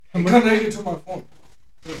I'm connected to my phone.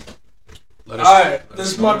 Alright,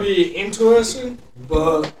 this might be interesting,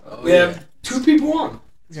 but we have 2 people on.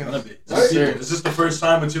 It's gonna be. Is this the first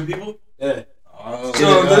time with 2 people? Yeah. Oh,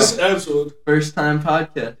 So this episode. First time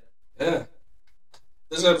podcast. Yeah.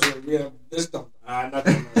 This episode, we have this dumb. Not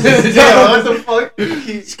dumb. Yeah, what the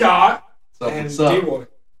fuck? Scott and What's up? D-Boy.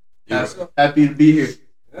 Happy to be here.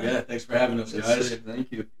 Yeah, thanks for having us, guys.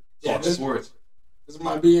 Thank you. Talk sports. This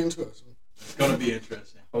might be interesting. It's gonna be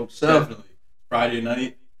interesting. Hope so. Definitely. Friday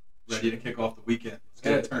night, ready to kick off the weekend. Let's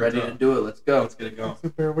get it turned ready up. to do it. Let's go. Let's get it going.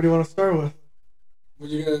 Super. What do you want to start with?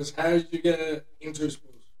 How did you get into sports?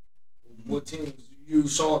 What teams you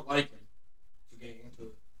saw it liking to get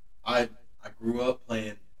into it? I grew up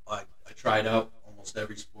playing. I tried out almost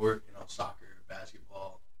every sport. Soccer,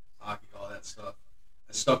 basketball, hockey, all that stuff.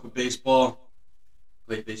 I stuck with baseball.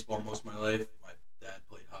 Played baseball most of my life. My dad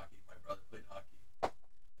played hockey. My brother played hockey. I'm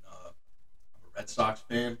a Red Sox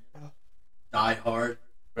fan. Die hard.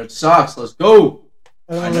 Red Sox, let's go.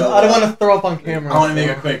 I don't want to throw up on camera. I want to make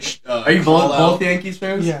a quick. Are you both Yankees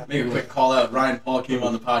fans? Yeah. Make a quick call out. Ryan Paul came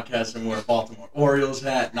on the podcast and wore a Baltimore Orioles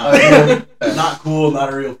hat. Not cool. Not cool.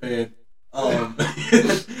 Not a real fan.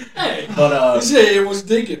 Hey, but he said it was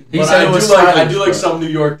digging. He but said it was I do like some New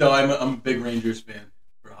York though. I'm a big Rangers fan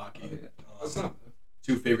for hockey. Oh, yeah. That's not bad.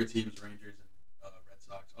 2 favorite teams, Rangers and Red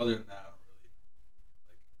Sox. Other than that, I don't really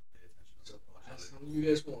pay attention to much. So you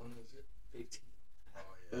guys won, is it? 15. Oh,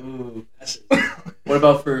 yeah. Ooh. That's it. What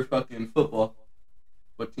about for fucking football?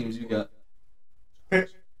 What teams you got?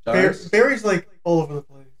 Giants? Barry's like all over the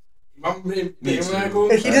place. My man, Me too. He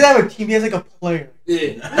doesn't have a team. He has like a player.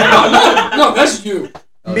 Yeah. No, that's you.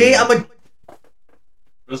 Oh, Me, yeah. I'm a.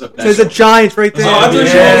 What is that? There's a Giants right there. Oh, I thought you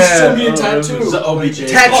Yeah. had to be a tattoo. It's the OBJ.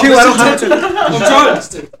 Tattoo. I don't have tattoo. to. I'm trying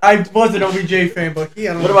to. I was an OBJ fan, but I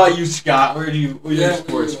don't What know. about you, Scott? Where your Yeah,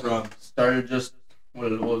 sports yeah. from? Started just what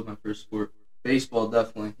was my first sport? Baseball,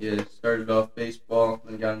 definitely. Yeah, started off baseball,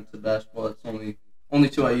 then got into basketball. That's only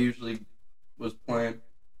 2 I usually was playing.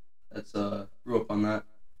 That's grew up on that.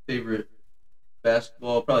 Favorite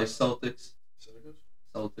basketball, probably Celtics.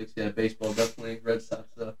 Celtics, yeah. Baseball, definitely. Red Sox,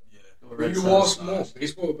 though. Yeah. Go What Red do you Sox. watch more,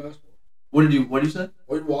 baseball or basketball? What did you say?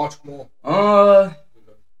 What do you watch more?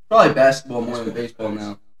 Probably basketball more than baseball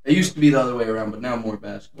now. It used to be the other way around, but now more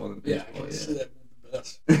basketball than Yeah, I baseball. can see that the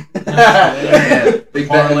best. Yeah. Big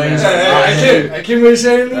Parlays. parlays. I can't really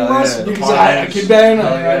say anything Oh, else yeah. because I keep betting on it.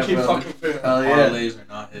 Oh, yeah, I keep bro. fucking feeling. Hell yeah. Parlays are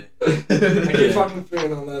not hitting. I keep fucking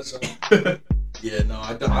feeling on that. So Yeah, no,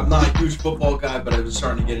 I'm not a huge football guy, but I was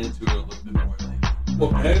starting to get into it a little bit more lately.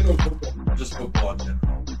 what betting or football? Just football in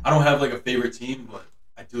general. I don't have like a favorite team, but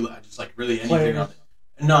I just like really anything Players. on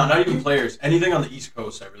the, no, not even players. Anything on the East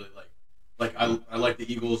Coast I really like. Like I like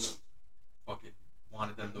the Eagles. Fucking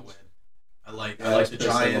wanted them to win. I like the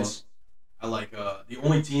Giants. I like the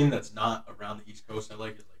only team that's not around the East Coast I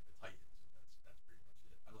like is like the Titans. That's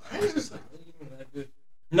pretty much it. I like It's the not even that good.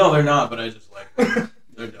 No, they're not, but I just like them.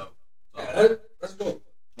 They're dope. So, Yeah, that's dope.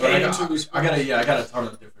 but I Getting got into I got a ton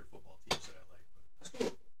of different football teams that I like. That's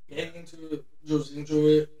cool. Getting into it, just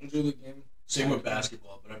enjoy the game. Same with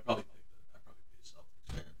basketball, but I'd probably be a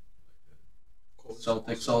Celtics fan. Cool.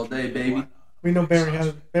 Celtics all day, baby. We know Barry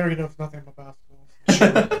knows nothing about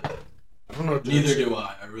basketball. I don't know. Neither do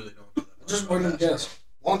I. I really don't know that. Just wouldn't guess.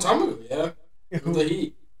 Long time ago, yeah. Yeah, With the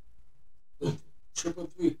Heat. The triple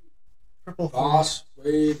three. Triple three. Boss,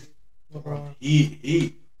 Wade, LeBron.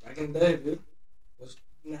 Heat. back in the day, dude. Was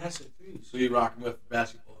nasty threes. So you rocking with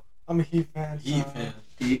basketball? I'm a Heat fan. Heat fan.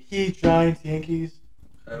 Heat, Giants, Yankees.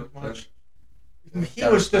 Okay. He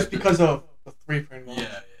was just because of the three pretty much.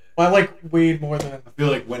 Yeah. But I like Wade more than I feel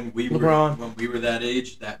like when we LeBron. were that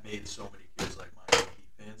age, that made so many kids like Miami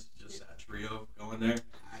Heat fans. Just that trio going there.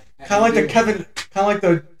 kind of like the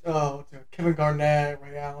Kevin Garnett,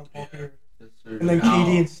 Ray Allen, Paul Yeah. Pierce, Yes, sir. and then No.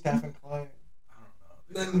 KD and Steph and Clay.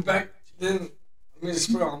 I don't know. Then let me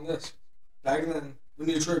just put on this. Back then, when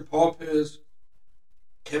you trade Paul Pierce,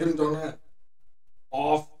 Kevin Garnett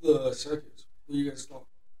off the circuits, what you guys thought?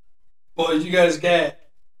 But you guys get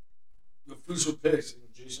the future picks and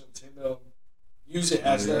Jason Tatum. Use it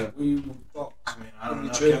as that we thought. I mean, I don't When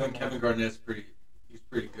know. you trade him. Kevin Garnett's he's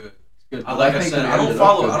pretty good. Good. Like I think said, we I don't ended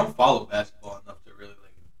up follow good. basketball enough to really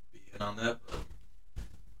like be in on that. But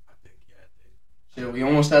I think Shit, we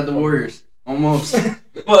almost had the Warriors. Almost.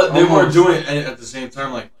 But they weren't Almost. doing it at the same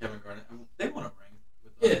time like Kevin Garnett. I mean, they won a ring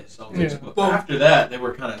with the Yeah. Celtics, Yeah. but after that they were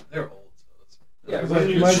old. So it's, Yeah, But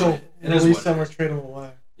you you might as well it is release what them it or is. trade them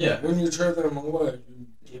away. Yeah. When you trade them away, you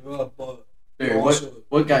give up. But Barry, you what also-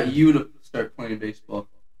 what got you to start playing baseball?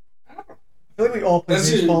 I don't know. I feel like we all play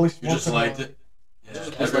That's baseball. at least You once just in a liked while. it. Yeah,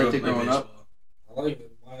 Just everyone liked it played growing up. baseball. I like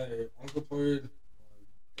it. My uncle played.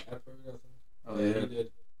 My dad Oh He yeah.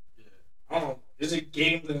 did. Yeah. I don't know. It's a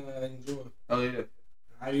game that I enjoy. Oh yeah.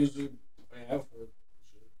 I usually play out for it.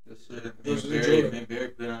 Yes, Yeah, sir. me and Barry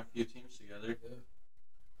put on a few teams together.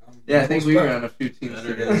 Yeah, I think we were Respect. on a few teams Better.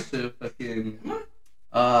 together too. Fucking.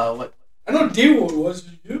 What? I know D-Wood was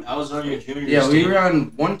you. I was on your junior Yeah, we team. were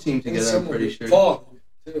on one team together. I'm pretty sure. Fall,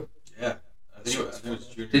 too. Yeah. I think it was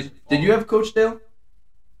juniors. Did you have Coach Dale?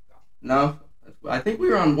 No. I think we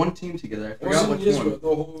were on one team together. I forgot Wasn't which Yesville one.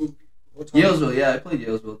 the whole time? Yalesville, yeah, I played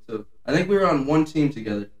Yalesville too. I think we were on one team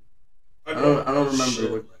together. I don't remember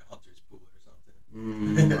Shit, what. like Hunter's Pool or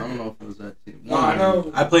something. I don't know if it was that team. No, I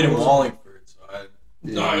know. I played in Wallingford, so I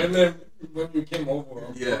No, and then when you came over,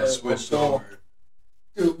 I switched over.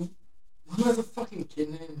 Dude, what was the fucking kid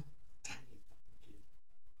name?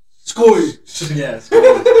 Scully. Yeah,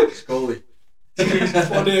 Scully.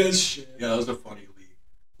 Funny as shit. Yeah, that was a funny league.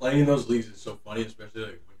 Playing in those leagues is so funny, especially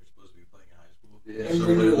like when you're supposed to be playing in high school. Yeah. And So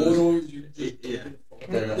when you're those- older, you just Yeah.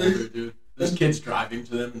 Yeah. older, dude. There's kids driving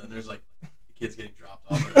to them, and then there's like kids getting dropped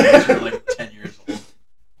off. Like, they're like 10 years old.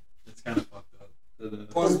 It's kind of fucked up.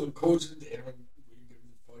 Plus the coaches, they don't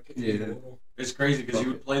fucking Yeah. little. It's crazy because you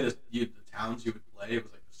would play the towns you would play. It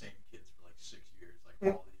was like the same kids for like 6 years,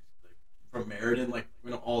 like all these like from Meriden, like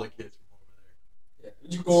all the kids from over there.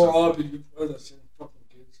 Yeah, you go up and you play the same fucking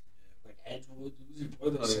kids. Like Edgewood, you play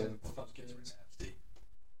the Oh, same Those fucking kids were kids. nasty.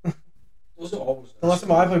 Those are always The last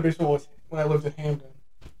time I played baseball was when I lived in Hamden.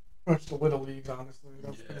 Pretty much the little leagues, honestly. That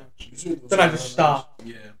was pretty much- Usually those Then I are just nice. stopped.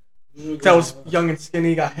 Yeah. Usually I those was are young and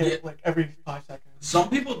skinny, got hit Yeah. like every 5 seconds. Some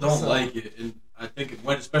people don't So- like it, and I think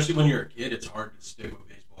especially when you're a kid, it's hard to stick with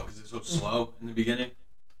baseball because it's so slow in the beginning.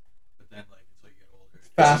 But then, like until you get older,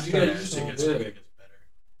 Faster. it gets, So it gets good. it gets better.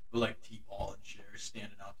 But like T-ball and shit, or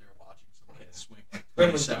standing out there watching some kid swing like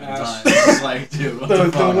Playing with 27 ass. times. It's like, dude, what The- the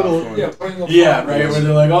the fuck? little- Yeah, playing the Yeah, fucking right. kids. Where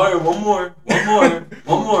they're like, all right, one more. They give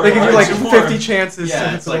you All like right, two more. 50 chances. Yeah,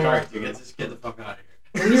 to it's like, go. all right, dude, get this kid the fuck out of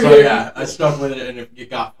here. When you're So young- yeah, I stuck with it, and it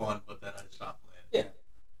got fun, but then I stopped playing.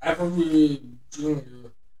 After we junior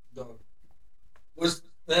done, was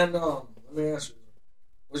then let me ask you,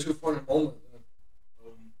 what's your funny moment then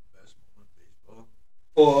Best moment of baseball.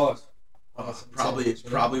 for us?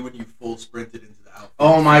 Probably when you full sprinted into the outfield.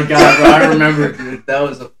 Oh my god, bro! I remember, dude. That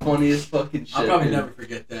was the funniest fucking shit. I'll probably dude. never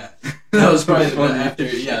forget that. That was probably pretty funny. after.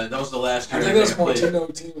 Yeah, that was the last I year. think that's I played. Martino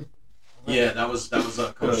team. Yeah, that was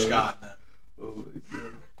Coach Scott. Then. Oh my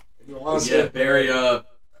god. If you want to Yeah, say, Barry.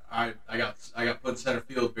 I got put in center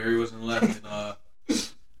field. Barry was in left, and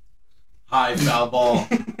high foul ball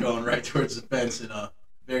going right towards the fence, and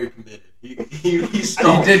very committed. He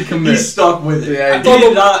stuck. He did commit. He stuck with it. Yeah, he he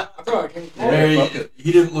did not. I thought I came close. Barry, fuck it.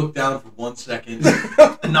 he didn't look down for 1 second.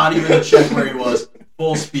 Not even to check where he was.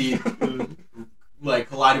 Full speed, like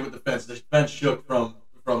collided with the fence. The fence shook from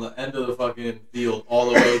the end of the fucking field all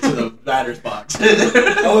the way to the batter's box.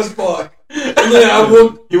 That was fuck. And then I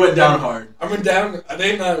looked. He went down hard. I went down. I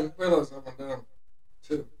didn't even realize I went down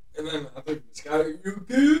too. And then I think Scott, you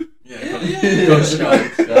good? Yeah, Yeah. Coach Scott.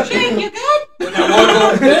 And I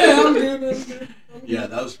walked on. Yeah, I'm good. I'm good. Yeah,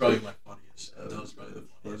 that was probably my funniest. That was probably the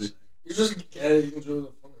funniest. You just you enjoy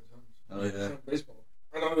the fun of times. Oh yeah. Baseball.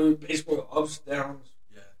 I know baseball ups, downs.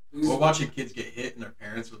 Yeah. We're watching kids get hit and their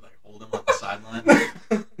parents would like hold them on the sideline.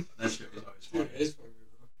 That shit was always Yeah, funny. it's funny.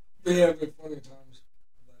 They have the funny times.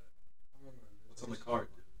 What's on the card,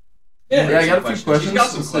 dude? Yeah, I got a few He's questions. got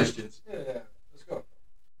some Let's see. questions. Yeah. Let's go.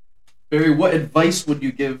 Barry, what advice would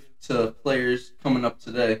you give to players coming up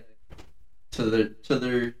today to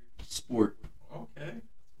their sport? Okay.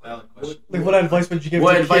 Valid question. Like, what advice would you give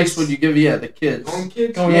What to advice kids? would you give? Yeah, the kids. Young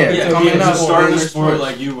kids. Going Yeah, up Yeah, to coming yeah, up, just starting in the their sport sports.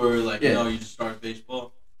 like you were, like, Yeah. you know, you just started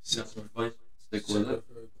baseball. You got some advice? Stick with it.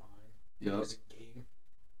 Yup. It's a game.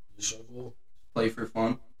 You struggle. Play for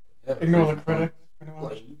fun. Yeah. Ignore the critics. Pretty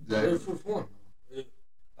much. Like, play for fun.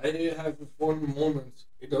 I have fun moments.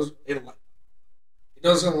 It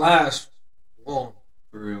doesn't last long.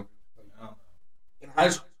 For real. I don't know. In high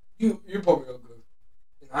school, you're probably all good.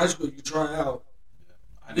 In high school, you try out.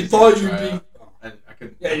 I You didn't thought even you'd try be. out. I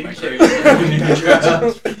couldn't. Yeah, you my can't. grades, I couldn't even try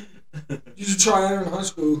out. You just try out in high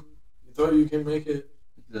school. You thought you can make it,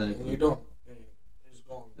 and you Exactly. don't. And it's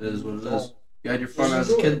gone. It is what it It's is. gone. You had your fun Just as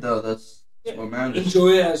a enjoy kid, it. though. That's Yeah. what matters. Enjoy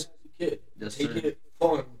it as a kid. Yes, Take sir. it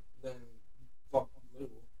fun, then fuck label.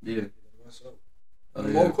 Yeah. Mess up. Oh,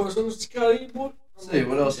 Any yeah. more questions, Scotty, boy? Let's see,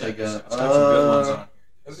 what else Yeah, I it's got? got some good ones on here.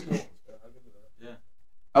 That's a good one. Scott. I'll give you that.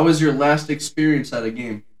 How was your last experience at a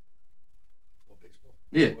game? What, baseball?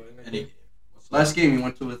 Yeah. What, in a Any game? game. What's Last game you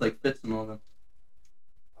went to with like Fitz and all them.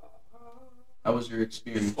 Uh, How was your In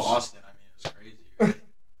experience? Boston, I mean, it was crazy. Right?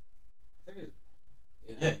 I think it-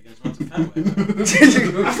 Yeah, you guys went to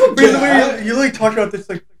Fenway. I feel bad. You literally talked about this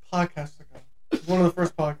like podcast ago. One of the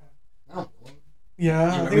first podcasts. No. Yeah,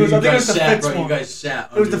 Yeah, I think it was the Fitz bro, one. you guys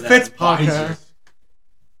sat It was the under Fitz that visor. podcast.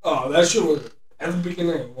 Oh, that shit was at the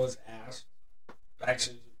beginning. It was ass.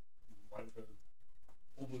 Actually, went for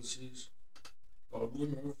overseas. But we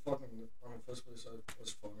never fucking on the first place. I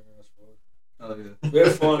was funny as fuck. Oh yeah. We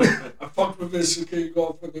had fun. I fucked with this CK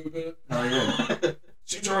golf for a little bit. Oh yeah.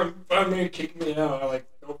 She tried to find me and kick me out. I like,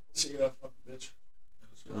 nope, see that fucking bitch.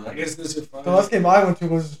 I guess this is fine. The last game I went to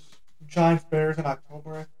was Giants Bears in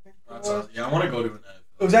October, I think. Yeah, I want to go to an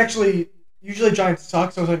It was actually usually Giants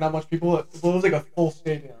suck, so it was like not much people. It was like a full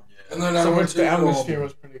stadium. Yeah. And then I So went which to the atmosphere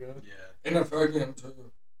was pretty good. Yeah. NFL game too.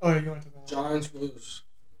 Oh, yeah, you went to the Giants lose.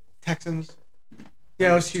 Texans.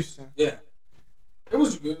 Yeah, it was Houston. Yeah. It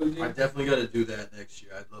was a good I game. definitely got to do that next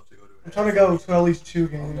year. I'd love to go to an I'm trying to go to at least 2 I'm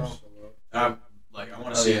games. down for that. I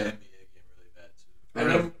want to see an NBA game really bad too. And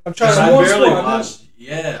then, I'm trying I to. Once barely one, watched.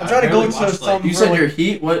 Yeah, I'm trying to go barely into watched, some- You said Really? your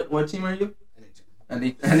Heat. What team are you?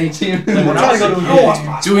 Any team? Like, when I'm I trying was to go a to a kid,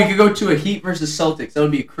 game. Dude, we could go to a Heat versus Celtics. That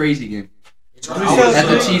would be a crazy game. It's Do all- we I still was at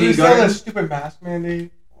the have TD do we still have Garden? that stupid mask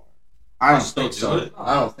mandate? I don't Still think do so. it?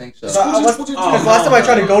 I don't think so. So, Just- because last time I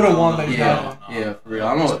tried to go to one, they Yeah, had yeah, for real.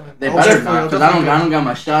 I don't. They I'll better definitely- not, I'll because I don't definitely got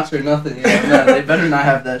my shots or nothing. Yeah, no, they better not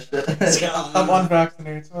have that shit. I'm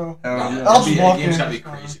unvaccinated, so. Hell yeah. I'll just walk games in, gotta be it's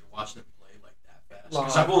fine. crazy to watch them play like that fast. Wow.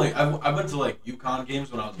 Because I went to like UConn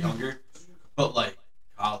games when I was younger, but like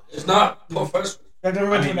college. It's not professional. I've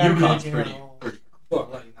never I been mean, to an NBA UConn's game pretty at all.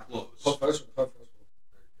 But like, close. professional.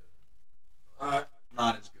 Alright.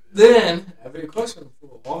 Not as good. Then, I have a question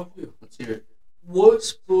for all of you. Let's hear it. What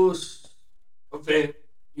sports event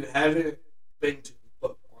you haven't been to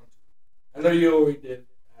but want to? I know you already did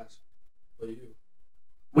ask, but you.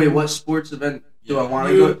 Wait, what sports event do I want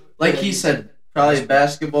to You- go? Like he said, probably a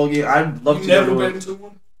basketball game. I'd love You to never go to. been to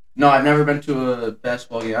one? No, I've never been to a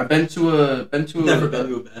basketball game. I've been to a. Never been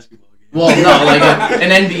to a basketball game. Well, no, like an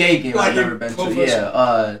NBA game. Like I've never a been to. professional.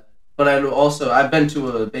 Yeah, but I've been to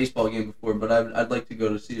a baseball game before. But I'd like to go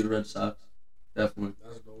to see the Red Sox. Definitely.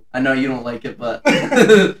 That's dope. I know you don't like it, but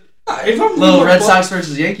If I'm little with my Red bud- Sox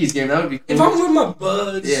versus Yankees game, that would be cool. If I'm with my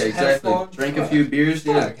buds, Yeah, exactly. have fun, Drink a fuck. few beers.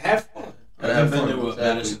 Yeah, Fuck, have fun. I Gotta haven't have been fun, to exactly.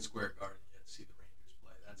 Madison Square Garden yet to see the Rangers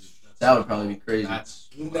play. That's That would probably be crazy. That's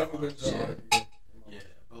You've never been to Yeah. one. Yeah,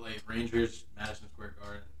 but like Rangers, Madison Square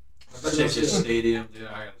Garden, I thought you sickest said- stadium, dude.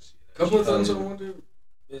 I gotta see that. Couple of shit. things I want to do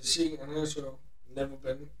is see NHL. Never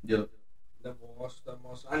been. Yep. Never watched that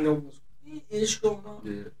much. I know what's ish going on.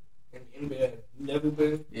 Yeah. And NBA, never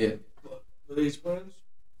been. Yeah. But with these friends,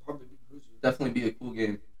 probably be crazy. Definitely be a cool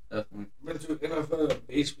game. Definitely. Been to NFL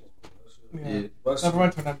baseball. Yeah. Yeah. Never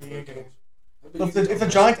went to an NBA game. That'd be If the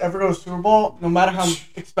Giants ever go to Super Bowl, no matter how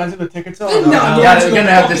expensive the tickets are, They're I'm not not- going Yeah, to they're the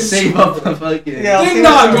gonna have to fucking save Super up Bowl. the fucking. Yeah, I'll They're see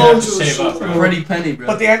not what- going to to the save up, Super bro. Bowl. Pretty penny, bro.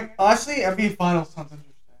 But the honestly, NBA Finals sounds interesting.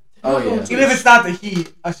 Oh yeah. True. Even if it's not the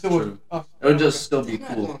Heat, I still would. True. Oh, It would just still be They're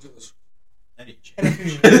not cool. going to the Super Any in a chance. few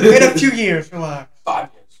years. In a few years, relax. Bowl. 5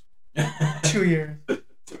 years. 2 years.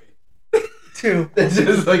 3. 2. It's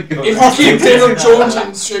just like If you keep Daniel Jones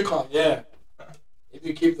and Stricon, yeah. If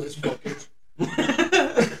you keep those fuckers.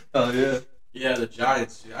 Oh yeah. Yeah, the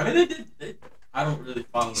Giants. I mean, they did. I don't really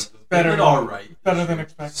follow them. They Better. did all right. this Better than year.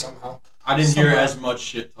 expected. Somehow. I didn't hear somehow. as much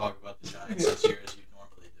shit talk about the Giants this year as you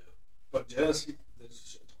normally do. But Jesse,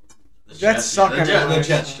 this shit. The Jets suck The anyway,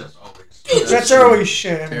 Jets so. just always. Dude, Jets are always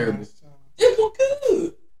shit. Terrible. Anyways, so. They look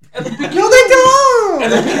good. At the beginning, No, they don't. At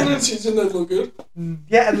the beginning of the season, they look good.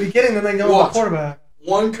 Yeah, at the beginning, then they go with Watch. the quarterback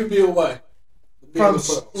One could be away. Be in from the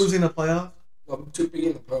playoffs. losing the playoffs. To be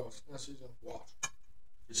in the playoffs next season. Watch.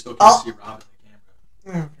 You still I'll- can't see Robin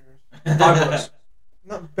in Who cares? the camera. $5. I'm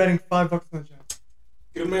not betting $5 on the Jets.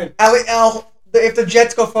 Good man. If the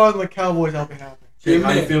Jets go farther than the Cowboys, I'll be happy. Jake,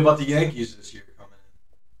 how do you feel about the Yankees this year coming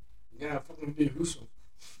Yeah, fucking be Houston. in?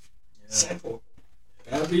 Yeah. Simple.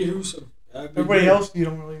 Gotta be Houston. Gotta be Everybody good. else, you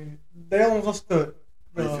don't really. They almost lost the.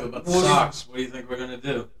 What do you feel about the Warriors. Sox? What do you think we're gonna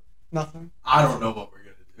do? Nothing. I don't know what we're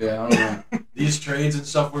gonna do. Yeah, I don't know. These trades and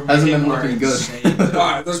stuff we're Hasn't making been are looking good. insane.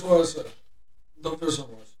 Alright, that's what I said. The first one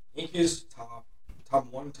was Yankees top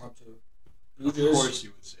 1, top 2. Blue Of Jays. course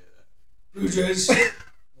you would say that. Blue Jays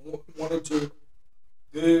 1 or 2.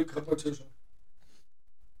 Good competition.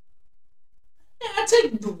 Yeah, I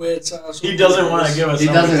take the Red Sox. He doesn't want to give us. He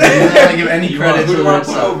somebody. doesn't want to give any Who credit do to you the wanna Red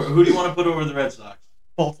put Sox. over? Who do you want to put over the Red Sox?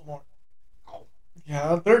 Baltimore. Oh.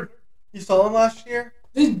 Yeah, they're. You saw them last year.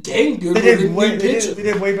 They dang good. They with did the way. new They pitcher.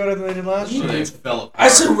 did way better than they did last So year. they fell apart. I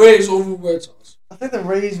said Rays over Red Sox. I think the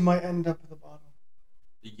Rays might end up at the bottom.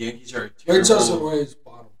 The Yankees are a Red Sox and terrible. Rays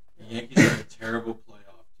bottom. The Yankees are a terrible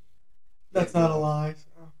playoff That's not a lie.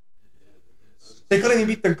 So. team. They couldn't even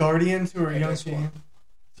beat the Guardians, who are a Yeah, young that's team.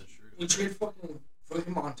 It's the truth. We trade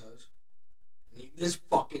fucking Montez.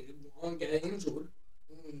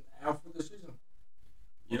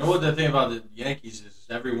 what the thing about the Yankees is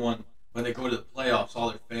everyone, when they go to the playoffs, all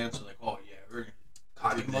their fans are like, oh, yeah, we're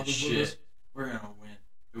going to do this shit. We're going to win.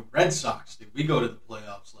 The Red Sox, dude, we go to the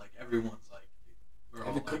playoffs, like, everyone's like, we're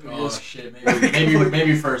all like, oh, shit,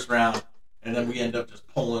 maybe first round. And then we end up just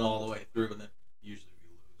pulling all the way through, and then usually we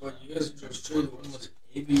lose. But you guys are just traded almost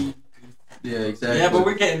AB. Yeah, exactly. Yeah, but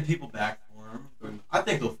we're getting people back for them. I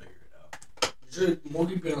think they'll figure it out. You traded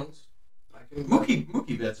Mookie Betts.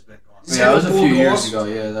 Mookie Betts has been gone. Yeah, that was a few years ago.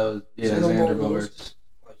 Yeah, that was Xander Bogaerts.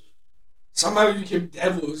 Somehow you kept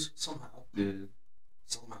Devers. Somehow. Yeah.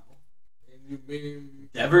 Somehow. And you made him.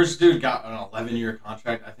 Devers, dude, got an 11-year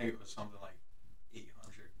contract. I think it was something like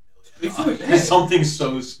 $800 million. Yeah. Something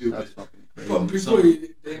so stupid. That's fucking crazy. But before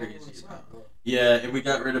they crazy. Yeah, and we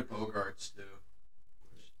got rid of Bogarts too.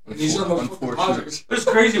 He's on the fucking Padres. It's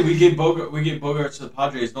crazy. We gave Bogarts to the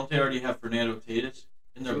Padres. Don't they already have Fernando Tatis?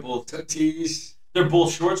 And they're both Tatis. They're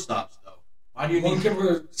both shortstops though. Why do you One need? can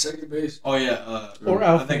play second base. Oh yeah, Or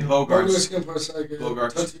I think Bogarts Bogarts. can play second.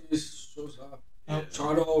 Bogarts. Tatis shortstop. Yeah.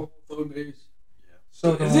 Chardo third base. Yeah.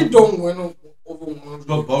 So If they don't win over 100,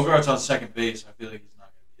 But Bogarts on second base, I feel like he's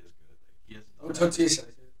not going to be as good. Like, he hasn't or done that. Tatis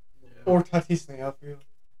second. Or Tatis in the outfield.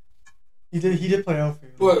 He did play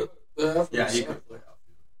outfield. But the outfield Yeah, he sucked. could play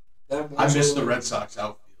outfield. That I one's miss the over. Red Sox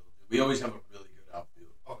outfield. We always have a really good outfield.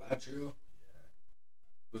 Oh, that's true.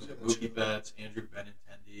 Was it Mookie Betts, Andrew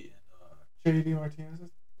Benintendi, and JD Martinez?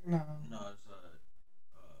 No.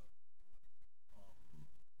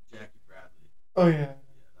 it's Jackie Bradley. Oh, yeah. Yeah,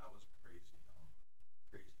 that was crazy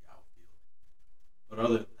outfield. But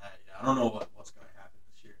other than that, yeah, I don't know what's going to happen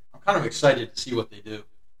this year. I'm kind of excited to see what they do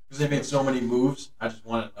because they made so many moves. I just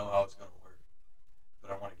want to know how it's going to work.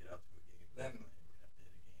 But I want to get out to a game. Then-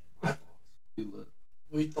 We're gonna have to hit a game.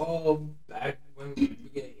 We thought back when we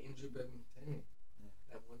get injured Benintendi.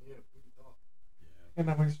 That 1 year, we thought. Yeah. And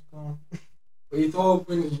now he's gone. We thought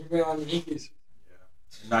when he went on the Yankees. Yeah.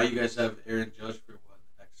 And now you guys have Aaron Judge for what,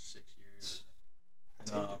 the next 6 years?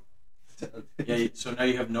 And, yeah. So now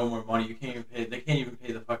you have no more money. You can't even pay. They can't even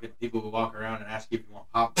pay the fucking people who walk around and ask you if you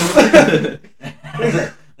want popcorn.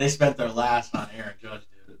 They spent their last on Aaron Judge,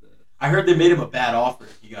 dude. I heard they made him a bad offer.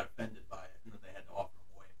 He got offended by it, and then they had to offer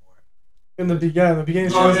him way more. In the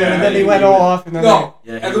beginning, Oh, yeah, and then he yeah, went yeah. all off, and then No,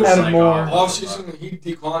 Yeah, and he was added like, more. oh, off season he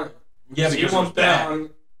declined. Yeah, So because he it was won't bet bad. on.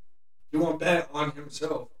 He won't bet on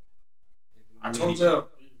himself. I mean, Turns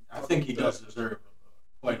out, I think he does deserve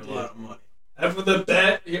quite a lot of money. after the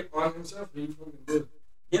bet on himself, he fucking did.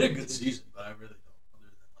 He had a good season, but I really don't. Other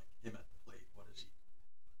than like him at the plate, what is he?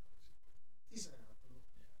 He's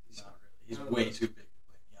Not really. He's way too big to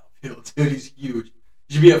play in the outfield, dude. He's huge.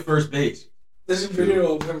 He should be at first base. There's a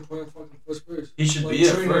video of him playing fucking first base. He should Like, be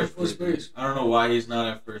at training first base. I don't know why he's not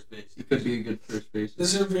at first base. He could be a good first baseman.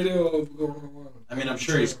 There's a video of going on. I mean, I'm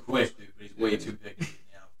sure he's quick, dude, but he's way too big to be in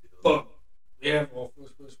the outfield. But we have all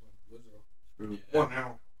first basemen. True. Yeah. One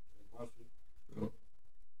now.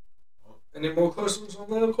 Any more questions on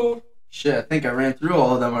that call? Shit, I think I ran through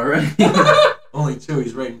all of them already. Only two.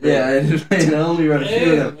 He's right. Yeah, I only read a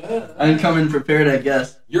few of them. I'm coming prepared, I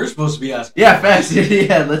guess. You're supposed to be asking. Yeah, facts.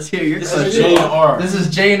 Yeah, let's hear your This question. is J&R. This is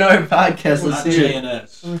J&R podcast. Let's Not hear it.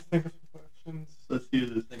 J&S. let me think of some questions. Let's hear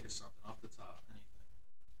this. Think of something off the top.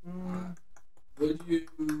 Would you?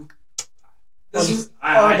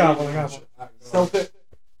 I got one. Celtic.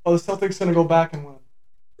 Oh, the Celtics gonna go back and win.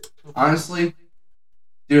 Honestly,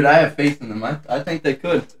 dude, I have faith in them. I think they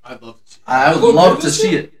could. I'd love to see. I would love to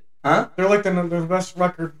see it. Huh? They're like the best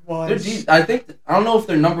record wise. I don't know if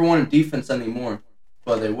they're number one in defense anymore,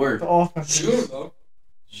 but they were. The offense. Sure, though.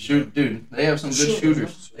 Shoot, dude, they have some good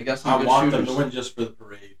shooters. They got some I good want shooters. them to win just for the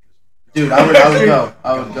parade. Dude, I would go.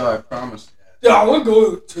 I would go. I promise. Yeah, I would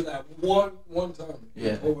go to that one time.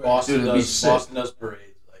 Yeah. Boston Dude, it'd be does. sick. Boston does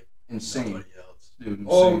parades like Insane, nobody else. dude.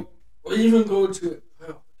 Insane. Or even go to it.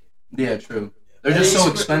 Yeah, true. They're just so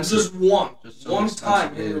expensive. Just one. Just so one expensive,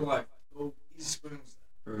 time in yeah. your life. Go experience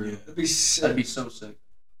For that. real. That'd be sick. That'd be so sick.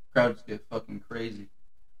 Crowds get fucking crazy.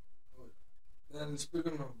 And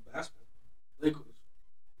speaking of basketball, Lakers.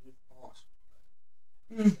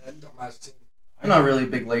 Mm. That dumbass team. I'm not really a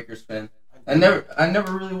big Lakers fan. I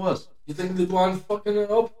never really was. You think they're going fucking it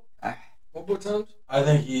up? Ah. One more times? I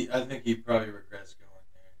think he probably regrets going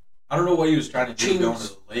there. I don't know what he was trying to do going to the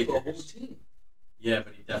The whole Lakers. team. Yeah,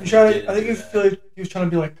 but he definitely did. I think he feel like he was trying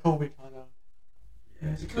to be like Kobe, kind of.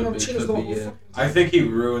 Yeah. He kind of changed the could be, whole yeah. fucking I think he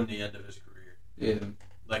ruined the end of his career. Yeah.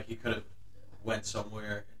 Like he could have went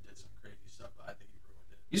somewhere and did some crazy stuff, but I think he ruined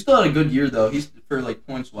it. He still had a good year though. He's for like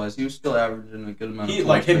points wise, he was still averaging a good amount of He points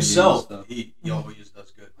like per game and himself, stuff. he always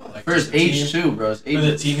does good. But, like, For his just the team- age too, bro. His age For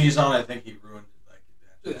the team he's on, I think he ruined like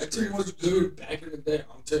Dude, his that team career was for sure. good back in the day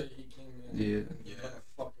until he came in. Yeah. And Yeah. kind of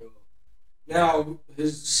fucked it up. Now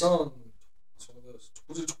his son, so this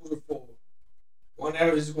 2024, one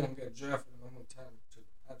out he's going to get drafted number 10 to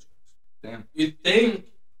the Magic. Damn. You think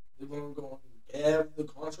they're going to go and grab the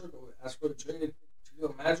contract or ask for a trade to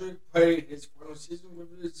the Magic, play his final season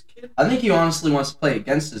with his kid? I think he honestly wants to play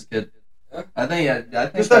against his kid. Yeah. I think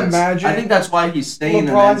Just that's, imagine I think that's why he's staying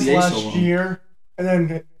LeBron's in the NBA last so long. year, and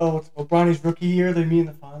then LeBron's rookie year, they meet in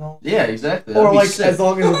the finals. Yeah, exactly. Or That'd be like sick. as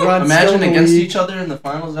long as LeBron's Imagine still in the against league, each other in the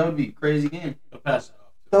finals. That would be a crazy game. They'll pass it off.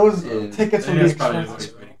 those Yeah. tickets would be That's probably what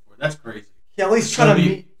expensive. he's waiting for. That's crazy. Yeah, at least try to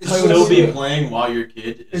meet. It's Play Still with be Yeah. playing while your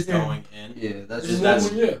kid is Yeah. going in. Yeah, that's It's that's-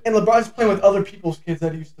 one year. And LeBron's playing with other people's kids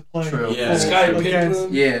that he used to play. True. Yeah. Sky Against-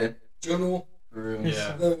 Pippen, yeah. General. For real.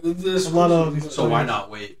 Yeah. This A lot of these So why not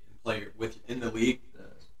wait and play with in the league?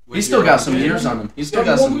 He's still got some years on him. He's still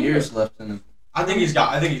got some years lleft in him. I think he's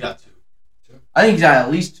got 2. I think he's got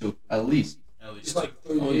at least 2. At least. At least He's 2. like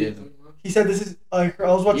 38. yeah. 39. He said this is like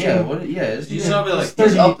I was watching. Yeah. What? Yeah. Is he? He's probably like he's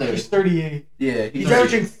 30, up there. He's 38. Yeah. He's 30.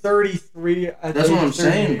 averaging 33. At That's the what age I'm of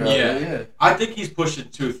saying, 38. bro. Yeah. Yeah. I think he's pushing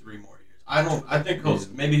 2-3 more years. I think Yeah.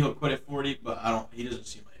 maybe he'll quit at 40, but I don't. He doesn't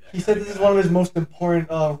seem like that. He said kind this of is guy. one of his most important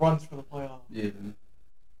runs for the playoffs. Yeah.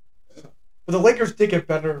 But the Lakers did get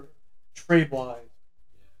better trade wise.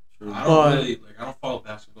 True. I But- don't really like. I don't follow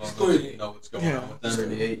basketball. I He's don't really 38. know what's going Yeah. on with them.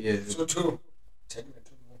 38. Yeah. So two. Taking it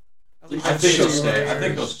two more. I think he'll Sure. stay. I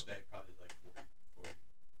think he'll stay probably like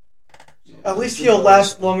 40. At least he'll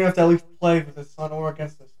last long enough to at least play with his son or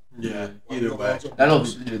against his son. Yeah. Either way. That'll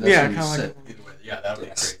be. Dude, that's Yeah, gonna be kinda sick. like- Either way. Yeah, that would be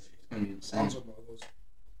Yes. crazy. It's gonna be insane. Lonzo brothers.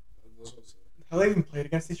 Those was- Have they even played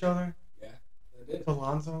against each other? Yeah, they did.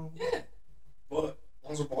 Alonzo? Yeah. But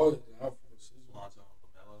Lonzo Ball is out for the season. Lonzo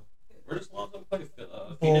and LaMelo. Where does Lonzo play?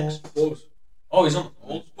 Bulls. Phoenix. Bulls. Oh, he's on the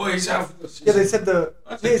Bulls. But he's out for the season. Yeah, they said the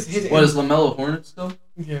That's his What is LaMelo Hornet still?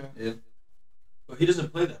 yeah. But he doesn't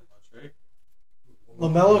play that much, right?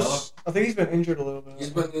 LaMelo's I think he's been injured a little bit. He's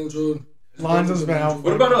been injured. Lonzo's been out.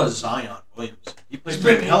 What about Zion Williamson? He plays He's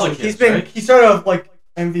for been the Pelicans, He's been right? he started off like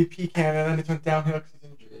MVP candidate and then he went downhill because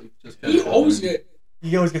he's injured. He always get.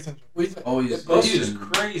 He always gets injured. What do you think? Always. The bus He is is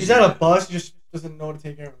crazy. He's at a bus, he just doesn't know how to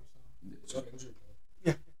take care of himself. so injured.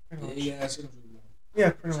 Pretty much. Yeah, he has injured. Yeah,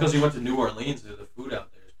 It's pretty because much. he went to New Orleans. The food out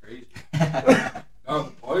there is crazy. Oh,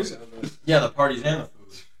 the boys out there. Yeah, the parties and the food.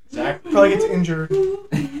 Exactly. Probably gets injured.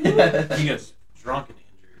 He gets drunk and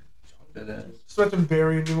injured. Just went to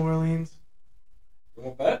Barry in New Orleans. You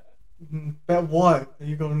want bet? Bet what? That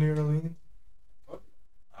you go to New Orleans?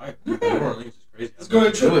 Alright, New Orleans is crazy. Let's go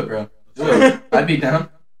ahead, Do it, bro. Do it. I'd be down.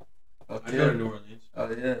 Fuck I yeah. go to New Orleans. Oh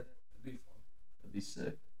yeah. It'd be That'd be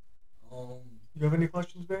sick. fun. You have any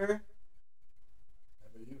questions, Barry? How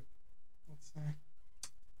about you? Let's see.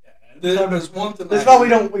 There's one thing. This is why we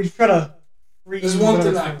don't. We try to. There's one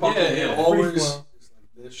thing I fucking Yeah. always. Free flow. It's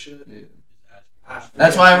like this shit. Yeah. I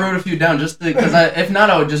That's why I wrote a few down, just because if not,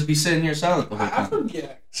 I would just be sitting here silent the whole I time.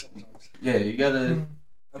 forget sometimes. Yeah, you gotta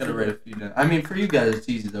write a few down. I mean, for you guys, it's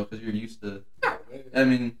easy though, because you're used to. I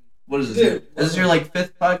mean, what is this? Dude, Is this your like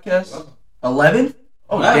 5th podcast? Well, 11?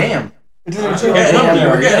 Oh 11. damn! It We're doesn't getting up there.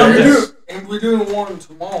 We're getting up And there. we're doing one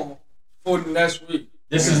tomorrow for the next week.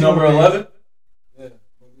 This is number 11. Yeah. I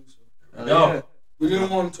believe so. Hell No. yeah! We're doing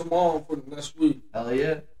one tomorrow for the next week. Hell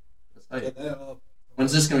yeah! That's Get hype. that up.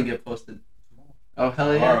 When's this gonna get posted? Oh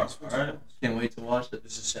hell yeah! Tomorrow. Alright. Can't wait to watch it.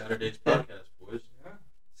 This is Saturday's podcast, boys.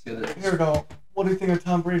 Let's get it. Here we go. What do you think of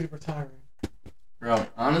Tom Brady retiring? Bro,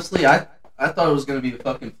 honestly, I thought it was gonna be a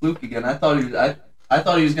fucking fluke again. I thought he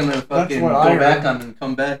was gonna fucking what go I back heard. on and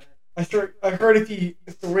come back. I heard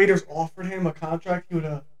if the Raiders offered him a contract, he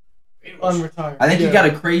would unretire. I think Yeah. he got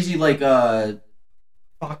a crazy like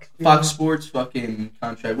Fox. Fox Sports fucking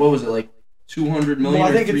contract. What was it like? 200 million. Well,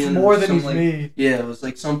 I or think it's 300, more than something he's like, made. Yeah, it was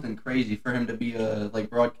like something crazy for him to be a like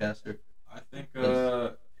broadcaster. I think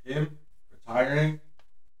him retiring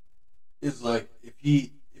is like if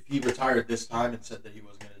he retired this time and said that he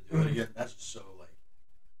wasn't gonna do it again, that's just so like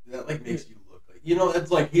that like makes you look like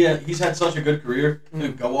it's like he's had such a good career to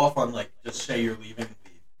go off on like just say you're leaving and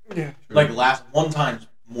leave. Yeah. Like last one time's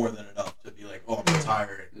more than enough to be like, oh, I'm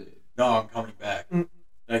retiring. No, I'm coming back.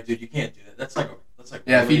 Like, dude, you can't do that. That's like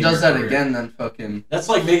Yeah, if he ruining does your that career. again, then fucking That's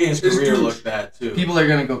like making his It's career douche. look bad too. people are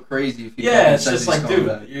gonna go crazy if he yeah, fucking it's says just he's like,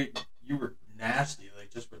 coming dude, back. you were nasty. Like,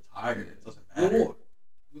 just retire. It doesn't matter. Or,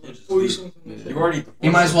 You just 40 leave. something. You already. He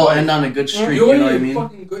might as well end on a good streak. You You know what I already mean?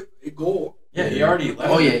 fucking good goal. Yeah, he already left.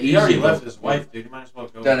 Oh, yeah, he already easy, left bro. his wife, dude. You might as well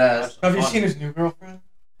go. Dead ass. Have you fun. seen his new girlfriend?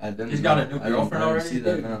 I didn't. He's got a know. new I didn't- girlfriend I didn't already. see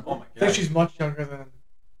that now. Oh my god. I think she's much younger than.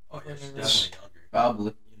 Oh yeah, she's definitely younger.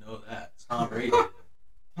 Probably. You know that. It's Tom Brady.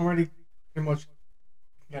 I'm already pretty much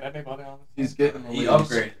get anybody on. He's getting the He ladies.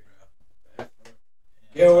 upgraded, bro.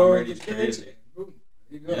 Yeah, Tom well, Brady's crazy. Boom.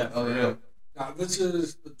 There you go. Yeah, Oh for yeah. real. Now, this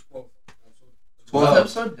is the 12th episode. 12th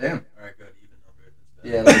episode? Damn. All right, good. Even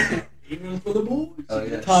number. Yeah, let's see. Even for the boys. Oh,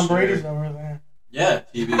 yeah. Tom Brady's over there. Yeah,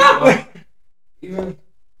 TV 12. Even.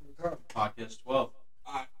 Podcast 12.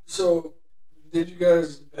 So, did you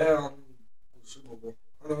guys bet on the Super Bowl?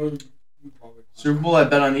 I know you probably. Super Bowl, I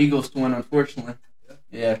bet on Eagles to win, unfortunately.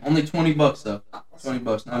 Yeah, only $20 though.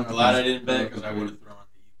 $20. I'm glad I didn't bet because I would have thrown on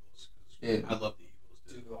the Eagles. Yeah. I love the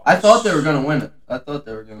Eagles, dude. I thought they were gonna win it. I thought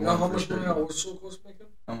they were gonna You know win. how for much sure. money I was so close to making?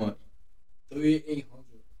 How much? 3,800.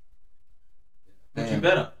 What'd you Damn.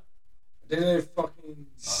 bet on? I did a fucking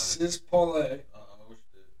sis parlay.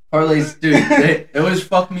 Parlays, dude, they always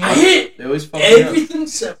fuck me up. I hit They always fuck me up. everything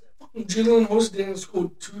except fucking Jalen Hostin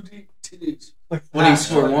scored 2 TDs. Like, What, he Pass,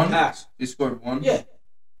 scored like, one? Pass. He scored one? Yeah.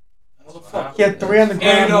 Motherfucker. he had 3 on the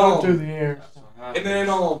ground, And, 1 through the air. And then,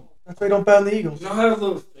 That's why you don't bet on the Eagles. you know how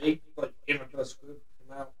the fake, like, NFL script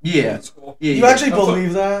came out? Yeah. Score? Yeah, You yeah. actually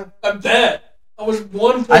believe that? I bet. I was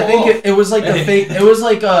 1 I think off. it was like the fake. It was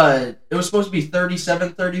like it was supposed to be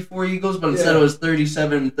 37-34 Eagles, but instead Yeah. it was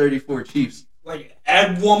 37-34 Chiefs. Like,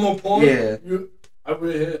 add one more point. Yeah. I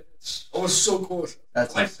would have hit. I was so close.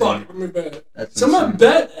 That's Like, insane. fuck, let me bet. That's Somebody insane.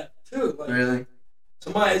 bet that, too. Like, Really?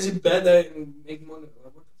 somebody actually bet that and make money.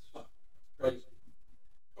 Like, what the fuck? Like,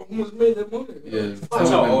 I almost made that money. Yeah. Like, fuck. That's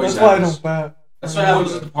how it always That's why I happens. don't bet. That's what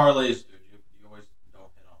happens with the parlays, dude. You always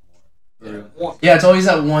don't hit on more. One. Yeah, it's always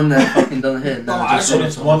that one that fucking doesn't hit. And then No, it I just said And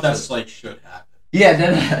goes it's on one shit. that's like should happen. Yeah,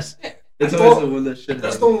 that has. It's I always thought- the one that should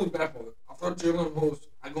That's happen. the only bad part. I thought Jalen was.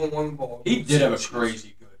 I go one ball. He did have a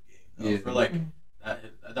crazy good game, though. Yeah. For like,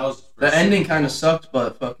 that was his first The ending Super kind Bowl. of sucked,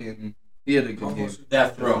 but fucking he had a good game.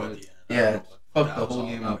 That throw at the end. I Yeah, don't know what fucked that the was whole all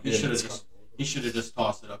game about. up, He yeah. should have just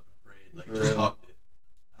tossed it up and prayed. Like, Really? just hugged it.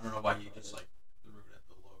 I don't know why he just like threw it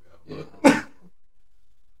at the logo. Yeah.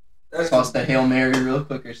 That's Tossed a Hail Mary real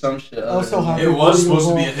quick or some shit. other Also than high. that. It was supposed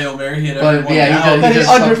to be a Hail Mary. He had But everyone yeah, down. Then he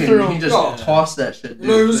underthrew. he just No. tossed that shit. You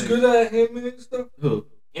know dude. who's good at handling and stuff? Who?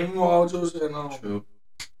 Aaron Rodgers and True.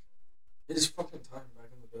 his fucking time back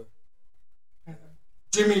in the day.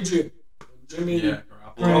 Jimmy G. Jimmy. Yeah,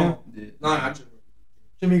 No, Graham. Yeah. not Jimmy.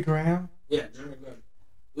 Jimmy Graham. Yeah, Jimmy Graham.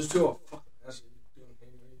 Those two are fucking nasty doing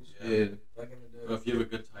handlings Yeah. back in the day. But if you have a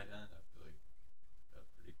good tight end, I feel like that's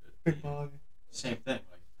pretty good. Big body. Same thing,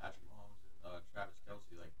 like Patrick Mahomes and Travis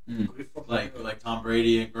Kelce, Great fucking like good. like Tom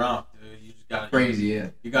Brady and Gronk. Dude, you just got Crazy, yeah.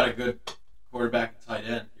 You got a good quarterback and tight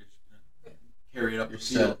end. You're just gonna carry it up You're the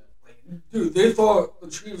field. Like, dude, they thought the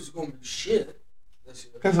Chiefs was gonna be shit this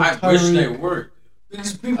year. Because of I wish they Tyreek. were.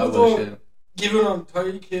 Because I people wish thought it. giving them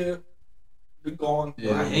Tyreek here, be gone.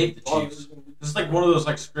 Yeah. I hate the Thought it Chiefs. was gonna be- This is like one of those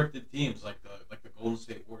like scripted teams, like the Golden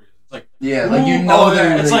State Warriors. It's like Yeah, like you know Oh, they're.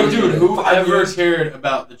 yeah, it's really like, good. dude, whoever years. cared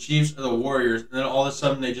about the Chiefs or the Warriors, and then all of a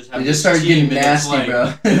sudden they just have They this just started team, getting and it's nasty, like,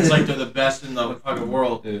 bro. It's like they're the best in the fucking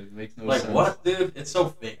world. Dude, it makes no Like sense. what, dude? It's so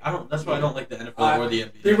fake. I don't. That's why I don't like the NFL or the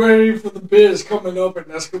Be NBA. ready for the Bears coming up, and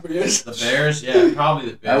that's gonna be it. The Bears, yeah,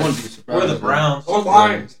 probably the I Bears. wouldn't be surprised. Or the Browns. Or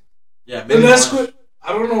Lions. Yeah, The maybe next Lions. clip,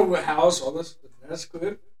 I don't know how I saw this, but the next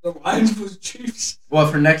clip, the Lions was Chiefs.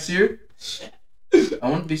 What, for next year? I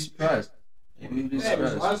wouldn't be surprised. I wouldn't be Yeah, the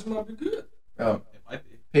surprised. Lions might be good. Bro, It might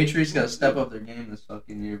be. Patriots gotta step up their game this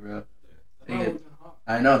fucking year, bro. They're not Yeah. looking hot.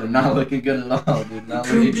 I know, they're not looking good at all, dude. Not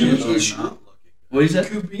Could looking be good an at all. issue. Not looking. What is that?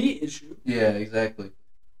 QB issue. Yeah, exactly.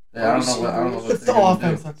 Yeah, I don't know what It's they're the gonna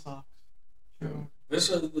offense do. that sucks. True. This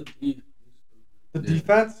is the D. The Yeah.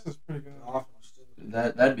 defense is pretty good. The offense too.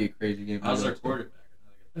 That'd be a crazy game. How's to their go to. quarterback?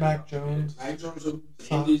 Mac Jones. Mac Jones will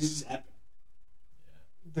Sucks. be zapping.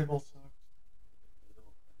 They both suck.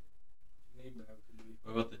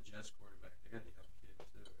 What about the Jets quarterback? They got a young kid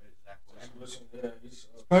too, right? Zach Wilson. Yeah, he's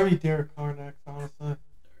Probably Derek Carr next, honestly.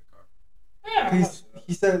 Derek Carr. yeah.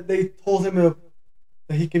 He said they told him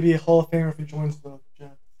that he could be a Hall of Famer if he joins the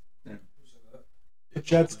Jets. The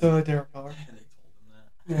Jets to Derek Carr. And they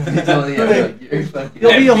told him that. Yeah. Oh, yeah, They- like, you're fucking-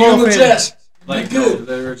 He'll be a Hall of the Famer. Jets. Like, Be good.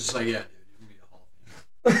 they were just like, yeah, dude, you can be a Hall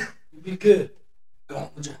of Famer. You be good. Go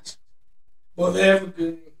on the Jets. Well, they have a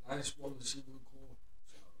good, nice one receiver, cool.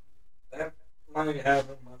 So that might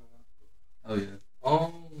happen. Might not. Oh, yeah.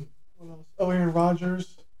 What else? Oh, Aaron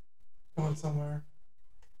Rodgers going somewhere.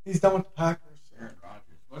 He's done with the Packers. Aaron Rodgers.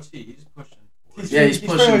 What's he? He's pushing. He's, Yeah, he's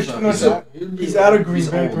pretty pushing much- some- no, he's he's out of Green he's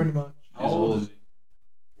Bay old. pretty much. How old is he?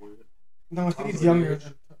 No, I think he's Tom younger.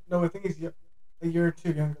 Brady. No, I think he's a year or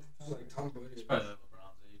two younger. It's like Tom Brady. He's probably like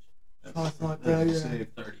LeBron's age. Oh, it's not that, yeah.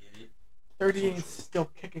 38. 38 is still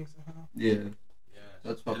kicking somehow. Yeah. Yeah.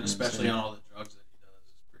 That's fucking And especially insane. on all the drugs that he does,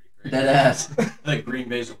 it's pretty crazy. Dead ass. I think Green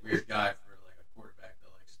Bay's a weird guy for like a quarterback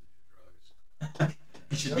that likes to do drugs.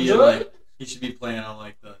 He should be like he should be playing on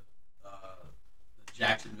like the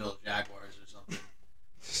Jacksonville Jaguars or something,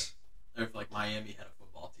 there if like Miami had a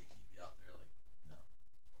football team, he'd be out there like,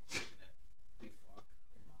 no. Big fuck.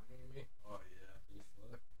 Miami. Oh yeah. Big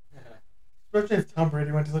fuck. Especially if Tom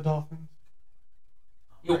Brady went to the Dolphins.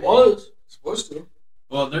 He was supposed to.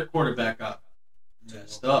 Well, their quarterback got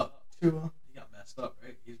messed up. Tua. He got messed up,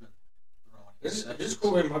 right? He's been throwing His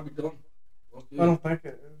career might be done. I don't think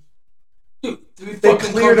it is. Dude, three They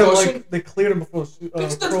fucking cleared him concussion. they cleared him before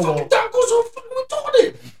Because the Pro fucking Bowl. doctors are fucking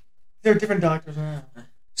retarded. They're different doctors now.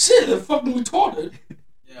 Shit, they're fucking retarded.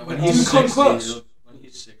 Yeah, when He's he's 60, concussed. when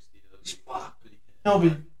he's 60, He's fucked. He'll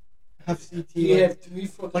be have CT He like, had three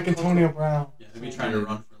fucking like Antonio Brown. Yeah, he'll be trying to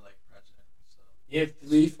run for like president and stuff. He had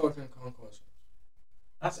three fucking concussions.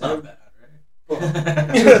 That's not bad,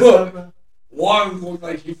 right? Look, one looked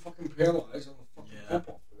like he fucking paralyzed on the fucking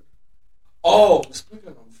football field. Oh, speaking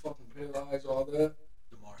of fucking paralyzed, all that.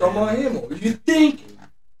 Damar Hamlin, you thinking?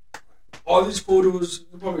 All these photos,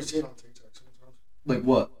 you probably see it on TikTok sometimes. Like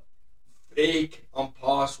what? Fake,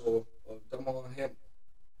 impossible of Damar Hamlin.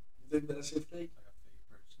 You think that's a fake? Like a fake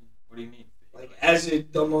person. What do you mean? Fake? Like, as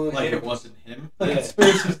it Damar Like Hamlin. it wasn't him? Like Yeah.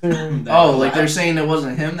 conspiracy theory. Oh, like they're saying it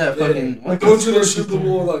wasn't him that Yeah. fucking. Like Go to the conspiracy Super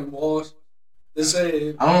Bowl, theory. like, lost. They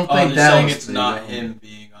say, I don't Oh, think they're that saying was it's fake, not though. him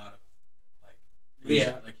being out of like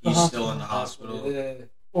Yeah. like he's still in the hospital. yeah.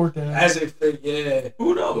 Or dead. As a fake, yeah.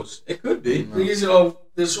 Who knows? It could be. No. Because,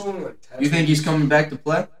 they're showing, like, tattoos. You think he's coming back to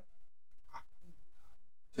play?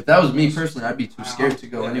 If that was me personally, I'd be too scared to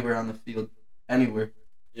go anywhere on the field. Anywhere.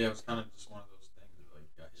 Yeah, it was kind of just one of those things that like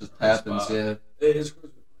got hit Just in the right happens, spot. yeah. It is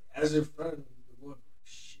crazy. As a friend, look,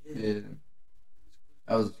 shit. Yeah.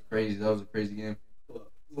 That was crazy. That was a crazy game.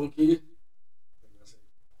 Loki. You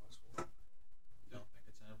don't think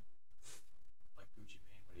it's him? Like Gucci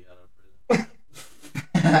Mane when he got out of prison.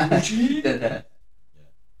 Deadass.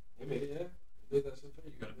 Maybe, yeah. Maybe that's the thing.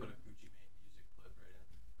 You gotta put a Gucci Mane music clip right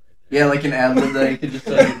there. Yeah, like an ad lib that you could just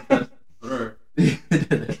say. Or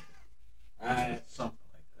Alright. something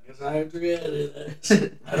like that. Guess I have to edit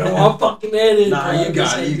that. I don't want fucking edit. Nah, bro. you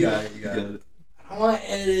got I it. You guess got it. You got it. I don't want to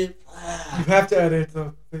edit. You have to edit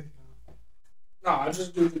the video. No, I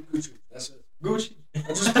just do the Gucci. That's it. Gucci. I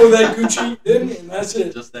just put that Gucci in and that's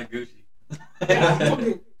it. Just that Gucci. Yeah, I'm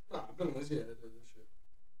fucking. Nah, I've been lazy at editing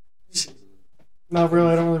this shit. Not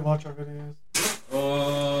really, I don't really watch our videos.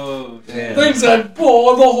 Oh, damn. Thanks, I put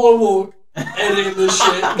all the hard work editing this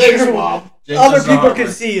shit. Thanks, Mom. Jake Other does people our can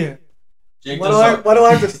work. see it. Jake Why does do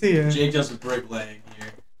I have to see it? Jake does the bricklaying here.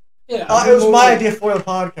 Yeah, It was my idea for the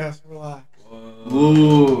podcast. Relax. Whoa.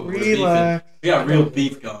 Ooh. We're beefing. Relax. We got real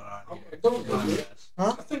beef going on Okay, here. don't do Podcast. it.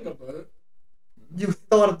 Huh? I think about it. You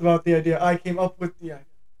thought about the idea. I came up with the idea.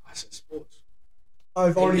 I said sports.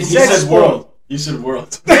 I've already He said said sport. world. You said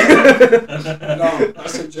world. No, I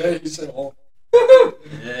said Jay. He said all.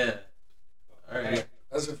 Yeah. All right.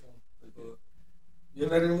 That's it for me. You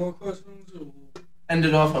have any more questions? Or? End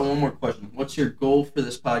it off on one more question. What's your goal for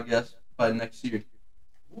this podcast by next year?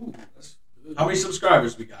 Ooh, that's good. How many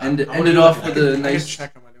subscribers we got? End How it many off looking with at? a I can nice.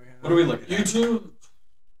 check them. I do have. What are we looking at? YouTube.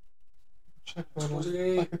 Check them. I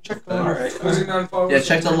 28. can check All them. right. 29 followers. Yeah,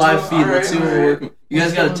 check the live feed. Let's see what we're working with. You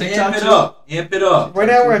guys got a Amp TikTok? it too? up. Amp it up. Right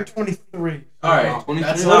now we're at 23. All right. 23.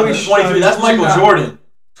 That's What not do we 23. That's Michael 29. Jordan.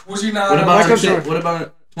 29. What about Michael on Jordan. What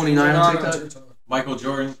about 29 on on TikTok? Michael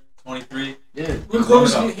Jordan, 23. Yeah. We're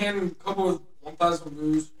close to hitting a couple of 1,000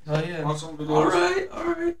 views Hell yeah. on some videos. All right.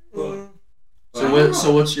 All right.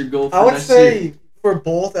 So what's your goal for I would next say year? for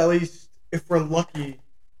both, at least if we're lucky,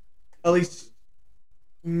 at least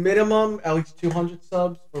minimum at least 200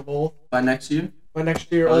 subs for both By next year? by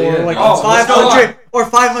next year, Oh, or yeah. like Oh, let's go 500 or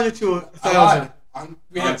 500 to 1,000.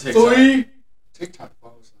 We On have TikTok. 3 TikTok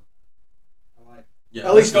followers now. I like it. Yeah,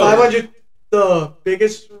 At least let's go. 500. The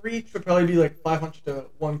biggest reach would probably be like 500 to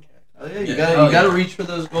 1K. Oh yeah, Yeah. you gotta reach for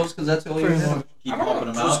those goals because that's all you Pretty have. much. Keep I don't pumping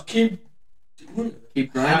know, them just out. keep doing it.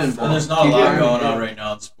 Keep grinding, And bro. And there's not a Keep lot grinding, going bro. on right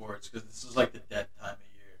now in sports because this is like the dead time of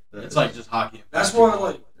year. That It's is. like just hockey. And That's why, basketball.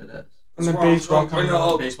 like, It is. And that's then why I'm baseball trying to bring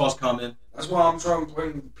coming up. baseball's coming. That's why I'm trying to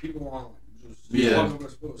bring people on. Like, just Yeah. talk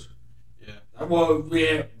about sports. Yeah. That's what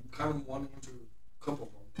we're kind of wanting to a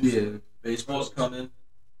couple of them. Yeah, Baseball's coming.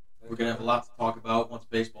 We're gonna have a lot to talk about once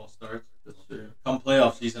baseball starts. that's true. Come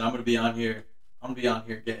playoff season, I'm gonna be on here. I'm gonna be on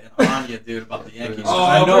here getting on you, dude, about the Yankees. 'Cause Oh,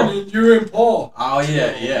 I know. you and Paul. Oh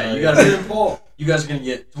yeah. You You gotta. and Paul. You guys are gonna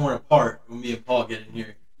get torn apart when me and Paul get in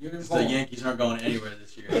here. You and 'Cause Paul. the Yankees aren't going anywhere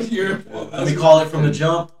this year. You and Paul. Let me call it from the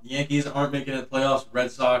jump. The Yankees aren't making it to the playoffs.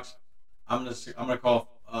 Red Sox. I'm gonna call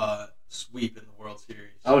sweep in the World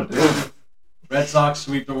Series. Oh, dude. Red Sox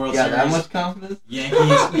sweep the World Yeah, Series. that much confidence?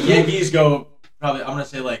 Yankees go probably. I'm gonna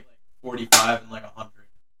say like 45 and like 100.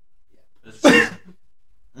 This season.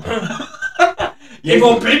 Give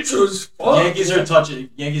up pictures. Fuck. Yankees are touching.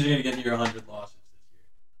 Yankees are gonna get near 100 losses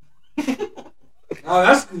this year. No,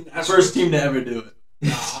 that's First team to ever do it.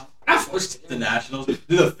 Nah, not first team. The Nationals. Dude,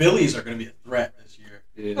 the Phillies are gonna be a threat this year.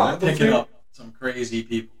 Yeah. No, They're picking up some crazy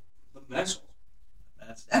people. The Mets.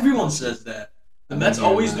 Everyone says that. The Mets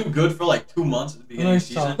always do good for like 2 months at the beginning of the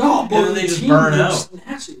season. No, but and then they just burn out.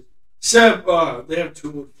 Snatchy. Except they have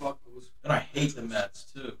 2 more fuckers. And I hate the Mets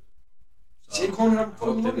too. So, Saquon have I fucking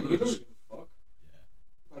hope money. they He lose. doesn't give a fuck.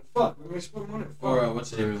 Like, fuck. Let me spend money. Or what's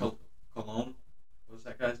his name? Cologne? What was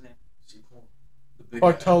that guy's name? Saquon. The big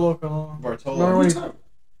Bartolo guy. Colon. Bartolo. Remember when he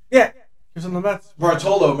was on the Mets?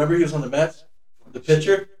 Bartolo. Remember he was on the Mets? The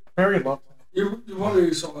pitcher? Very loved him. You wonder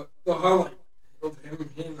you saw the highlight of him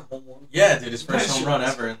hitting the home run. Yeah, dude. His first That home shit run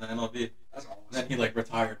was- ever in the MLB. That's awesome. And then he like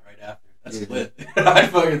retired right after. That's Yeah. lit. I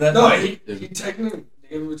fucking that. No, he technically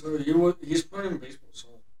didn't retire. He's playing baseball, so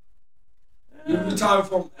he retired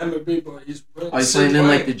from MLB, but he's playing. Are you playing in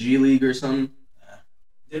like the G League or something?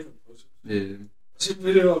 different person. Yeah. I see a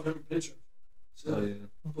video of him pitching. So, Oh yeah.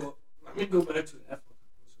 but let me go back to that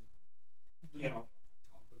fucking person. You know,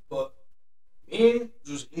 but me,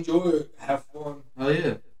 just enjoy it, have fun. Oh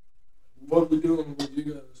yeah. What we doing with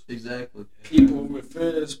you guys? Exactly. People with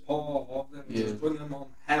Fizz, Paul, all of them, Yeah. just putting them on,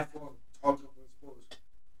 have fun, talking with sports.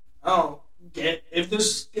 I don't get if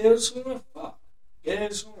this scares someone, fuck. Get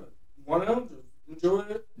it someone. One else, just enjoy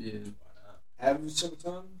it, Yeah. have some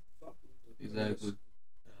time, fuck it. Exactly.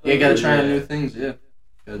 Yeah, gotta try out new things. Yeah.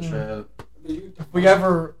 Gotta try out. If we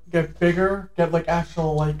ever get bigger, get like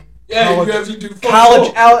actual like Yeah, college- you have to do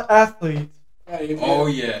college athletes, Oh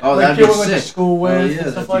yeah. Oh, like that'd you be went like to sick. school with Oh, yeah, and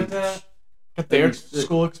stuff that'd like be- that. Get that'd their be sick.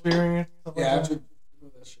 school experience. Stuff Yeah, I like have to that.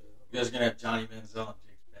 do that shit. You guys are gonna have Johnny Manziel and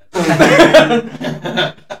Jake's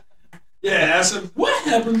dad. Yeah, I said, what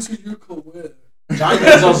happened to your career? Johnny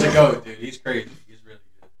Manziel's a goat, dude. He's crazy. He's really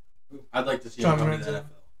good. I'd like to see him Johnny come to the Manziel. NFL.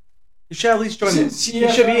 You should at least join it. Since He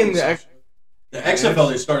should be in the X. The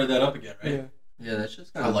XFL they started that up again, right? Yeah. Yeah, that's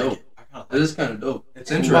just I kind of like dope. it. I kind of It like is kind of dope. it.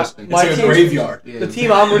 It's interesting. It's like a team- graveyard. Yeah. The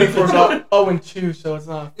team I'm rooting for is 0-2, so it's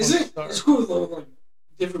not. Is it? Start. It's cool though, like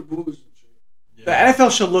different rules and shit. The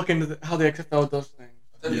NFL should look into how the XFL does things.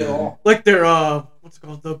 I think Yeah. they're all. Like their what's it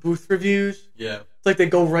called, the booth reviews. Yeah. It's like they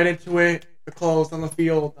go right into it. The clothes on the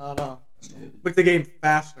field, make the game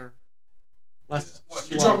faster. Less. What,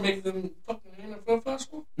 you slow. trying to make them fucking NFL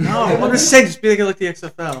festival? No, I'm just saying, just be like the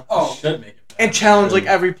XFL Oh, Should make it. and challenge like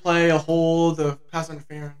every play, a hold, a pass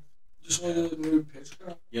interference. just wanted the new pitch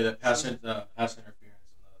count. Yeah, the pass interference on the Eagles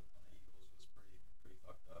was pretty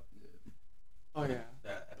fucked up. Oh yeah,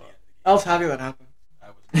 That at the end of the game. I was happy that happened. I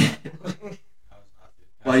was not. Dude.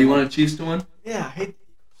 Why you want a Chiefs to win? Yeah, I hate.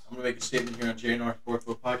 I'm gonna make a statement here on JNR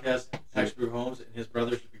Sportsbook Podcast. Tex Brew Holmes and his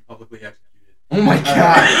brother should be publicly executed. Oh my All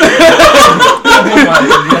god. Oh my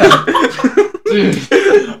god.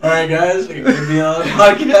 Dude. All right, guys, we're gonna be on the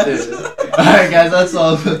podcast. Alright, guys, that's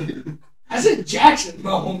all. I said Jackson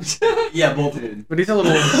Mahomes. Yeah, both. Dude. But he's a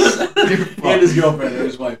little. And his girlfriend or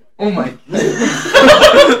his wife. Oh my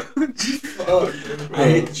I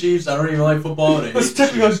hate the Chiefs. I don't even like football. And I hate Let's the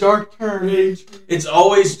take a Chiefs. dark turn. It's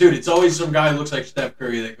always, dude. It's always some guy who looks like Steph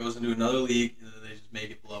Curry that goes into another league and then they just make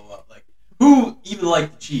it blow up. Like, who even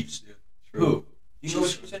liked the Chiefs, dude? Who? You know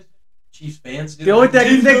what you said? Chiefs fans, dude. The only thing I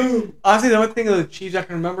can think, honestly, the only thing of the Chiefs I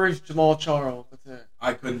can remember is Jamal Charles. That's it.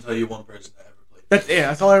 I couldn't tell you one person that ever played. That's it.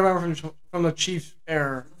 That's all I remember from the Chiefs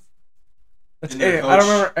era. That's And their it. I don't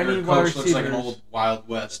remember their any wide coach looks like an receivers. old Wild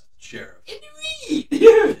West sheriff. Yeah.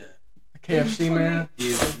 Yeah. KFC man.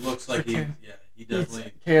 He looks like he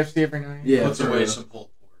definitely KFC every night. Yeah, puts for away real. some pulled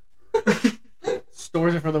pork.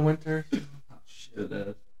 Stores it for the winter. Shit,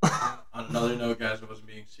 On another note, guys, I wasn't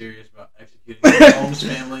being serious about executing the Holmes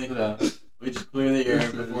family. We just clear the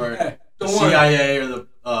air before Hey, the don't worry. CIA or the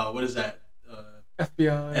what is that?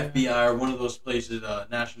 FBI. FBI or one of those places,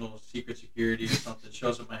 National Secret Security or something,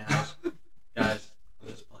 shows up at my house. Guys, I'm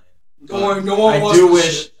just playing. Don't worry, no one I wants do this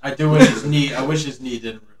wish shit. I do wish his knee. I wish his knee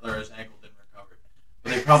didn't or his ankle didn't recover.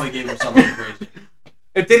 But they probably gave him something crazy.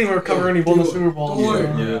 It didn't even recover any won the Don't Super Bowl. Don't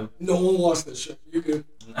worry. Yeah. No one wants this shit. You good.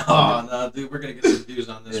 No, dude, we're gonna get some views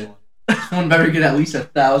on this Yeah. one. This one better get at least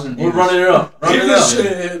 1,000 views. We're running it up. Running Give it this up.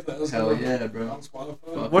 shit. That's Hell what- yeah, bro. On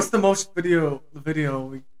Spotify. Fuck. What's the most video? The video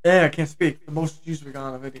we. Yeah, I can't speak. The most views we got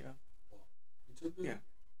on a video. Yeah.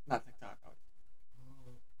 Not TikTok.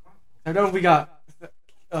 I know we got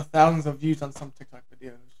thousands of views on some TikTok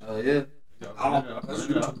videos. Hell yeah. Running it up, That's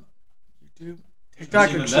running it up. YouTube. TikTok.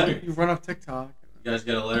 even is- better. You run up TikTok. You guys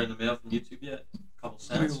got a letter in the mail from YouTube yet? A couple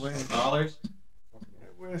cents, Wait, wait. dollars. I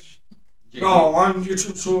wish. JP. No, on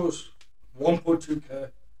YouTube source,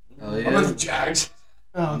 1.2K. Hell I'm at the yeah. Jags.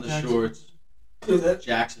 Oh, on the Jackson. shorts. Do that.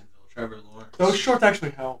 Jacksonville Trevor Lawrence. Those shorts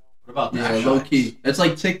actually help. What about Yeah, that? low key. It's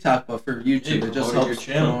like TikTok, but for YouTube. Yeah, It just promote your helps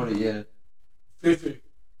channel. promote it. Yeah. 50.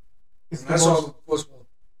 It's And the that's all most, the first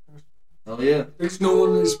one. Oh yeah. There's no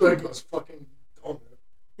one respect us fucking on it.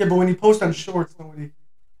 yeah, but when you post on shorts,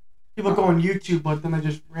 people go on YouTube, but then they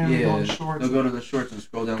just randomly go on Yeah. shorts. They'll go to the shorts and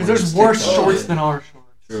scroll down. Because like there's it's worse TikTok. shorts Yeah. than our shorts.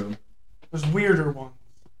 True. There's weirder ones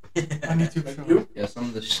on YouTube Like shorts. you? Yeah, some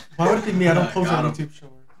of the. Why would it be me? I don't I post got on 'em. YouTube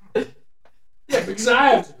shorts. Yeah, because I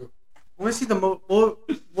have to. I want to see the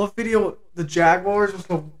what video the Jaguars was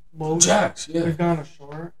the most Jacks, yeah. we've gone a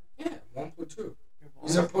short. Yeah, 1.2.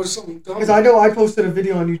 Because I post something dumb. Because I know I posted a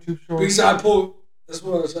video on YouTube shorts. Because I post. That's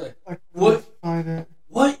what I say. Like, What? Find it.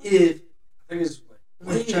 What if. I think it's like.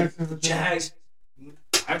 What The if Jags the are the Jags.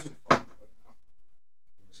 Actually, fuck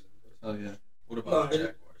Oh yeah. What about the No,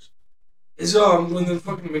 Jaguars? it's when they're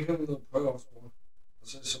fucking making the playoffs one. I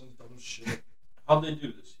said some dumb shit. How'd they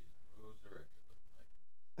do this season? What was the record?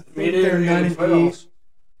 I think Made it they're in 9 the and 8. playoffs.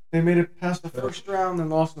 They made it past the first round, then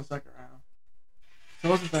lost in the second round. So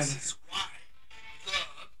it wasn't bad. This is why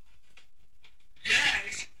the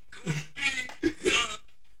Jags could be the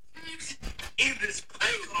Chiefs in this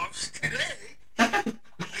playoffs today.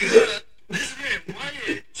 Because this man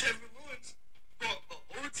Wyatt, Trevor Lawrence, brought the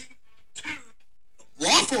whole team to the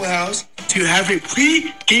Waffle House to have a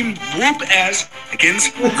pre-game whoop ass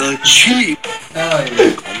against the Chiefs. Oh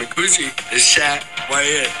yeah. Call me crazy. It's Shaq,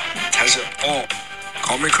 Wyatt, Tasha, all.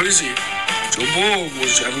 Call me crazy. Joe Burrow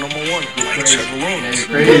was ever number one. Like Trevor Lawrence.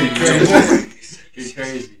 You're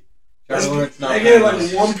crazy. That's- Trevor Lawrence not I get like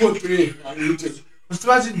bad. 1.3 on YouTube. Just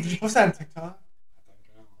imagine, did you post that on TikTok?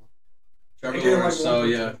 Trevor I get like Lawrence, so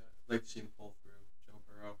 1.2. yeah. I'd like to see him pull through. Joe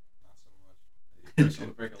Burrow, not so much. He's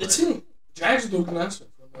gonna break a It's leg. in. Jags looking nicer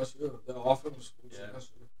from last year. The offense looks Yeah. nicer.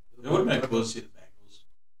 It would have been cool to see the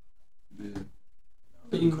Bengals. Yeah.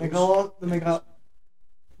 Pretty Then they got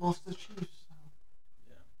lost to the Chiefs.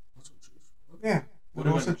 Yeah. They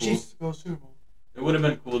Would've lost to been the Chiefs to go to the Super Bowl. It would have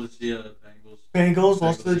been cool to see Bengals. Bengals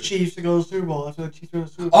lost to the Bengals. Chiefs to go to the Super Bowl. That's why the Chiefs were in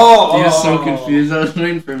the Super Bowl. Oh, He was so confused. I was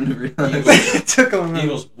waiting for him to realize. it took him a minute.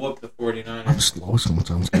 Eagles whooped the 49ers. slow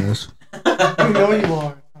sometimes, guys. I know you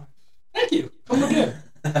are. Thank you. Come again.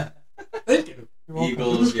 Thank you. You're welcome.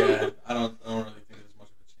 Eagles, yeah. I don't really think there's much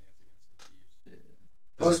of a chance against the Chiefs.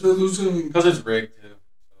 Plus, we're losing. Because it's rigged too.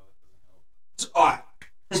 So it doesn't help. Alright.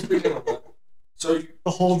 Speaking of that. So, The do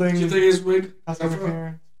holding, you think it's rigged? pass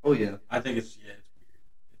interference. Oh yeah. I think it's weird.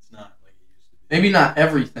 It's not like it used to be. Maybe not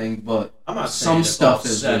everything, but I'm not some saying it's stuff all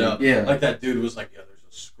is set rigged, up. yeah. Like that dude was like, yeah, there's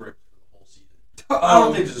a script for the whole season. I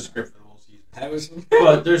don't think there's a script for the whole season. Harrison.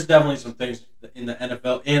 But there's definitely some things in the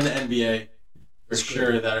NFL and the NBA for It's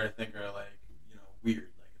sure that I think are like, weird.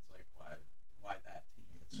 Like it's like why that team?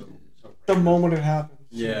 It's so The random. moment it happens.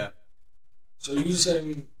 Yeah. So, you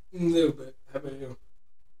saying a little bit. How about you?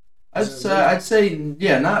 I'd say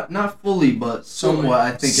yeah, not fully, but somewhat.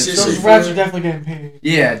 I think it's Those Sissy. refs are definitely getting paid.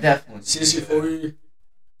 yeah, definitely. Sissy for you?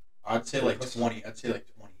 I'd say like 20. I'd say like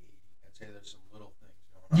 28. I'd say there's some little things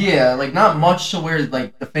going on. Yeah, like not much to where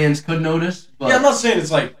like the fans could notice, but Yeah, I'm not saying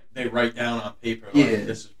it's like they write down on paper like Yeah.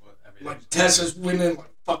 this is what everything. Like, Texas winning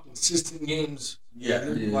like fucking 16 games. Yeah. Like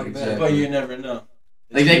that. exactly. But you never know.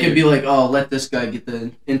 like they could be like, oh, let this guy get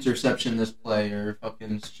the interception this play or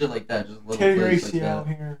fucking shit like that, just little Tear your plays like ACL that.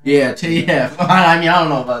 here. Yeah, yeah. I mean, I don't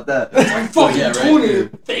know about that. Like fucking yeah, right.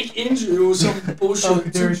 20 fake injury or some bullshit Oh, to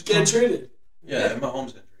Kadarius get Toney. traded. Yeah, and Mahomes'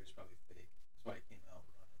 injury is probably fake. That's why he came out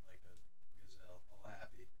running like a gazelle, all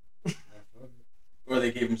happy. Or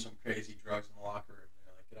they gave him some crazy drugs in the locker room.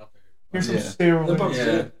 They're like, get out there. Here's some Yeah. They steroids. probably Yeah.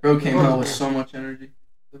 did. Bro came out with so much energy.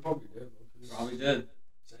 They probably did. Probably did.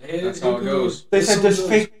 So, hey, That's how it goes. They This said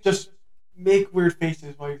is just make weird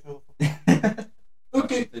faces while you throw the football.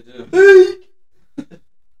 Okay. That's what they do.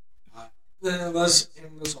 Then let's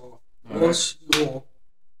end this off. All What's your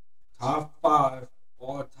top 5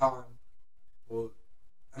 all time for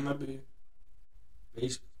MLB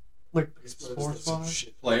baseball? Like Baseball sports is some wise?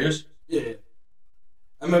 shit. Players? Yeah.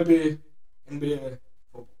 MLB, NBA,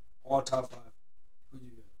 football. All top 5. Who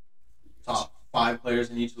you got? Top 5 players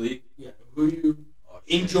in each league? Yeah. Who you Oh,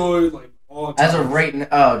 shit. enjoy like all time? As of right now,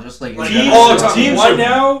 oh, just like, Like Teams all or- time. teams right or-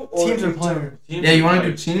 now? Or Teams and in players. Teams yeah, you or want to do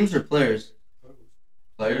players? teams or players?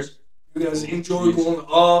 Players? You guys enjoy Jeez. going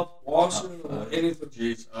up, watching, or Top anything?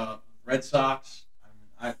 Jeez. Red Sox.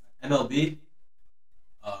 MLB.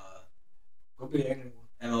 Could be anyone.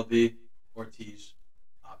 MLB. Ortiz.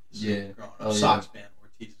 Obviously. Yeah. Growing up. Oh, yeah. Sox fan.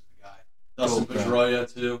 Ortiz is the guy. Dustin Goat guy.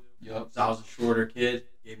 Pedroia, too. Yup. So I was a shorter kid.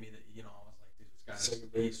 Gave me the, I was like, dude, this guy's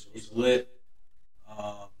Second base or he's something. lit.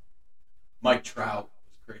 Mike Trout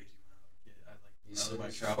was crazy when I was a kid. I He's like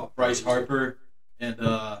Mike sick as Trout. fuck. Bryce Harper and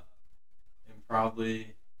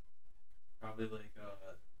probably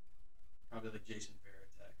Probably like Jason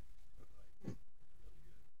Varitek.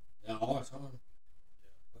 Yeah, all the time.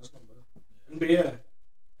 That's not bad. Yeah. But yeah,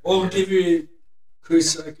 we'll give you a quick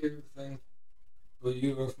second thing. Who are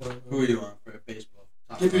you on for baseball?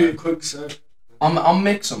 Top Give five. you a quick sec. I'll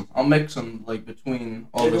mix them. I'll mix them like between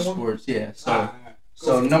all the Either one? sports. Yeah. So Alright, go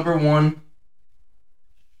so for it. number one,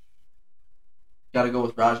 gotta go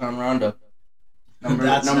with Rajon Rondo. Number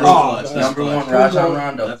That's number clutch. that's number clutch. one, Rajon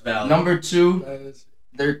Rondo. That's valid. Number two, That is-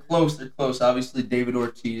 they're close. Obviously, David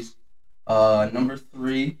Ortiz. Number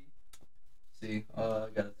three. See, I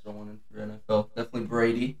gotta throw one in for NFL. Definitely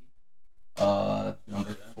Brady.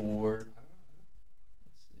 Number four.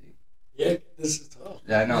 Let's see. Yeah, this is tough.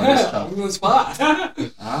 Yeah, I know this is I'm tough. in the spot.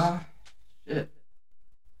 Shit.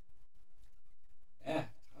 Yeah,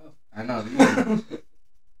 tough. I know. These are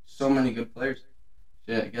so many good players.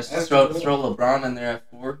 Shit, I guess That's throw cool. LeBron in there at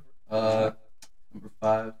 4. Number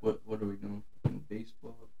 5. What are we doing in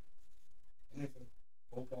baseball? Anything.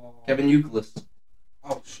 Football. Kevin Youkilis.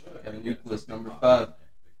 Oh shit. Kevin Youkilis, number 5.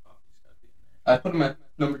 I put him at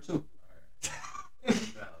number 2. Hey,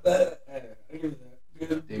 I give you that.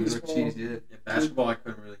 Good David baseball. Ortiz, yeah. Yeah, basketball, I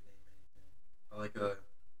couldn't really name anything. I like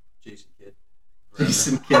Jason Kidd.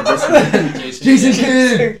 Jason Kidd. Jason Jason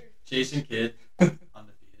Kidd. Jason Kidd,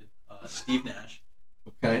 undefeated. Steve Nash.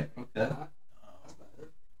 Okay. Who else?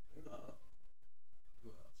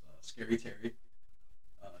 Scary Terry.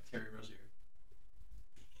 Terry Rozier.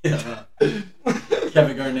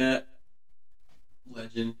 Kevin Garnett.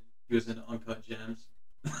 Legend. He was in Uncut Gems.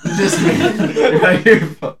 This man right here.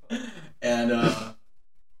 And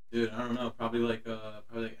dude, I don't know. Probably like Allen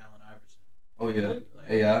Iverson. Oh yeah. Like,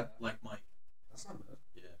 Yeah. like Mike. That's not bad.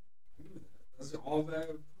 Yeah. I give you that. That's all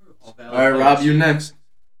valid. All All right, Rob, you next.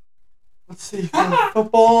 Let's see. For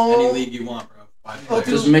football. Any league you want, bro. 5 I'll players.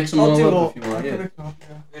 do- Just mix them I'll all do up all- if you want. I can Yeah. mix them up,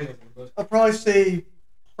 yeah. Anything, but I'd probably say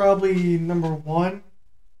number 1.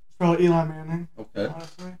 It's probably Eli Manning. Okay.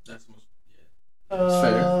 Honestly. That's most. Yeah.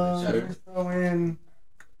 Fair. I'm gonna throw in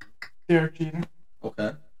Derek Jeter.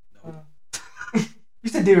 Okay. No. You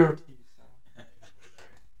said Derek Ortiz.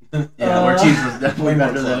 Yeah, Ortiz was definitely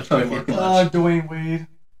better than clutch, way more fucking. clutch. Dwayne Wade.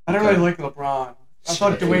 I don't Okay. really like LeBron. I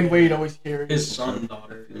thought Shit. Dwayne Wade always carried. His son and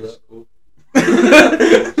daughter is cool.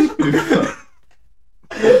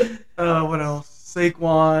 What else?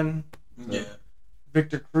 Saquon, Yeah.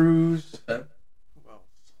 Victor Cruz. Okay. Who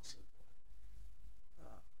else?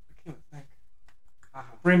 I can't think.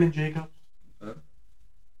 Brandon Jacobs.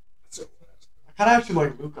 so fast. I kind of actually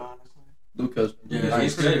like Luca, honestly. Lucas. Yeah, nice.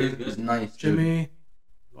 he's good, he's He's good. nice. Dude. Jimmy.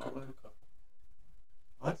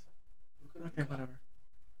 What? Okay, whatever.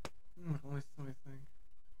 Let me think.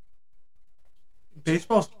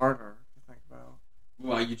 Baseball's harder to think about.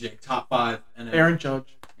 Who are you, Jake? Top 5. And then Aaron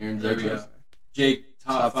Judge. Aaron There we Judge. go. Jake,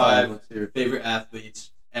 top 5. 5 Let's hear it. favorite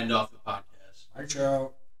athletes. End off the podcast. Mike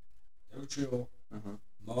Trout. Joe Chill. Uh-huh.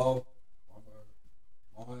 Mo.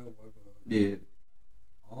 Yeah.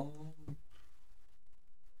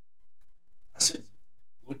 I said,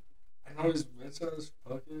 look, I know his red size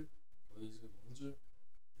pocket, but he's a loser.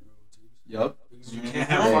 Yup. Because you Mhm. can't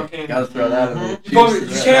have Hey, fucking. gotta throw that in Mhm. there. You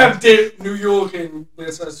can't have New York and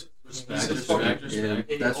red size. Respect, he's a respect, fucking- respect. Yeah,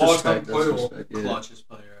 Hey, that's all-time respect. That's player. respect. Yeah. Clutchest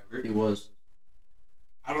player ever. He was.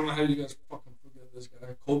 I don't know how you guys fucking forget this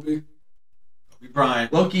guy. Kobe. Kobe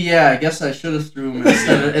Bryant. Loki, yeah, I guess I should have threw him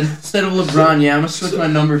instead of LeBron. Yeah, I'm gonna switch my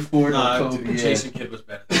number 4 to Nah, Kobe. dude, Yeah. Jason Kidd was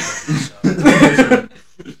better than Kobe. So.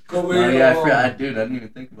 Kobe. Oh, yeah, I forgot. Dude, I didn't even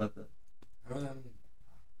think about that. And then, I don't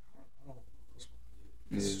know this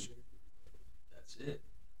one. This is shit. That's it.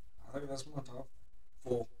 I think that's my top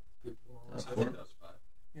 4 people. I think that was 5.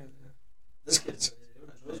 Yeah. This kid said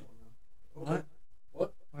Aaron Judge one now.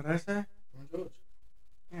 What? What did I say? Aaron Judge.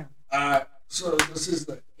 Yeah. So this is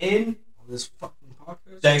the end of this fucking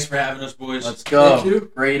podcast. Thanks for having us, boys. Let's go. Thank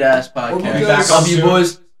you. Great ass Hope you podcast. guys- Love you,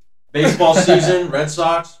 boys. Baseball season, Red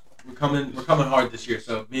Sox. We're coming hard this year,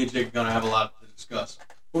 so me and Jake are gonna have a lot to discuss.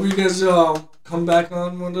 Hope you guys come back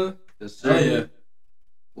on one day. Yes, Hell sir. yeah.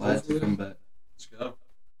 Glad to come back. Let's go.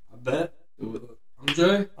 I bet. Do it. I'm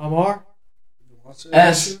Jay. I'm R. If you want to say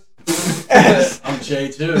S. that shit. I'm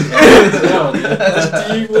Jay too.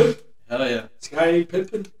 That's D Wood. Hell yeah. Scotty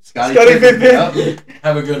Pippen. Scotty Scotty Pippen. Pippen. Yep.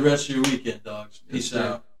 Have a good rest of your weekend, dogs. Peace Yes,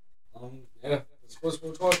 sir. out. Yeah, that's what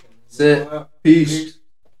we're talking. That's it. Peace.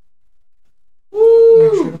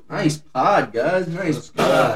 Woo! Nice pod, guys. Nice Let's go. pod.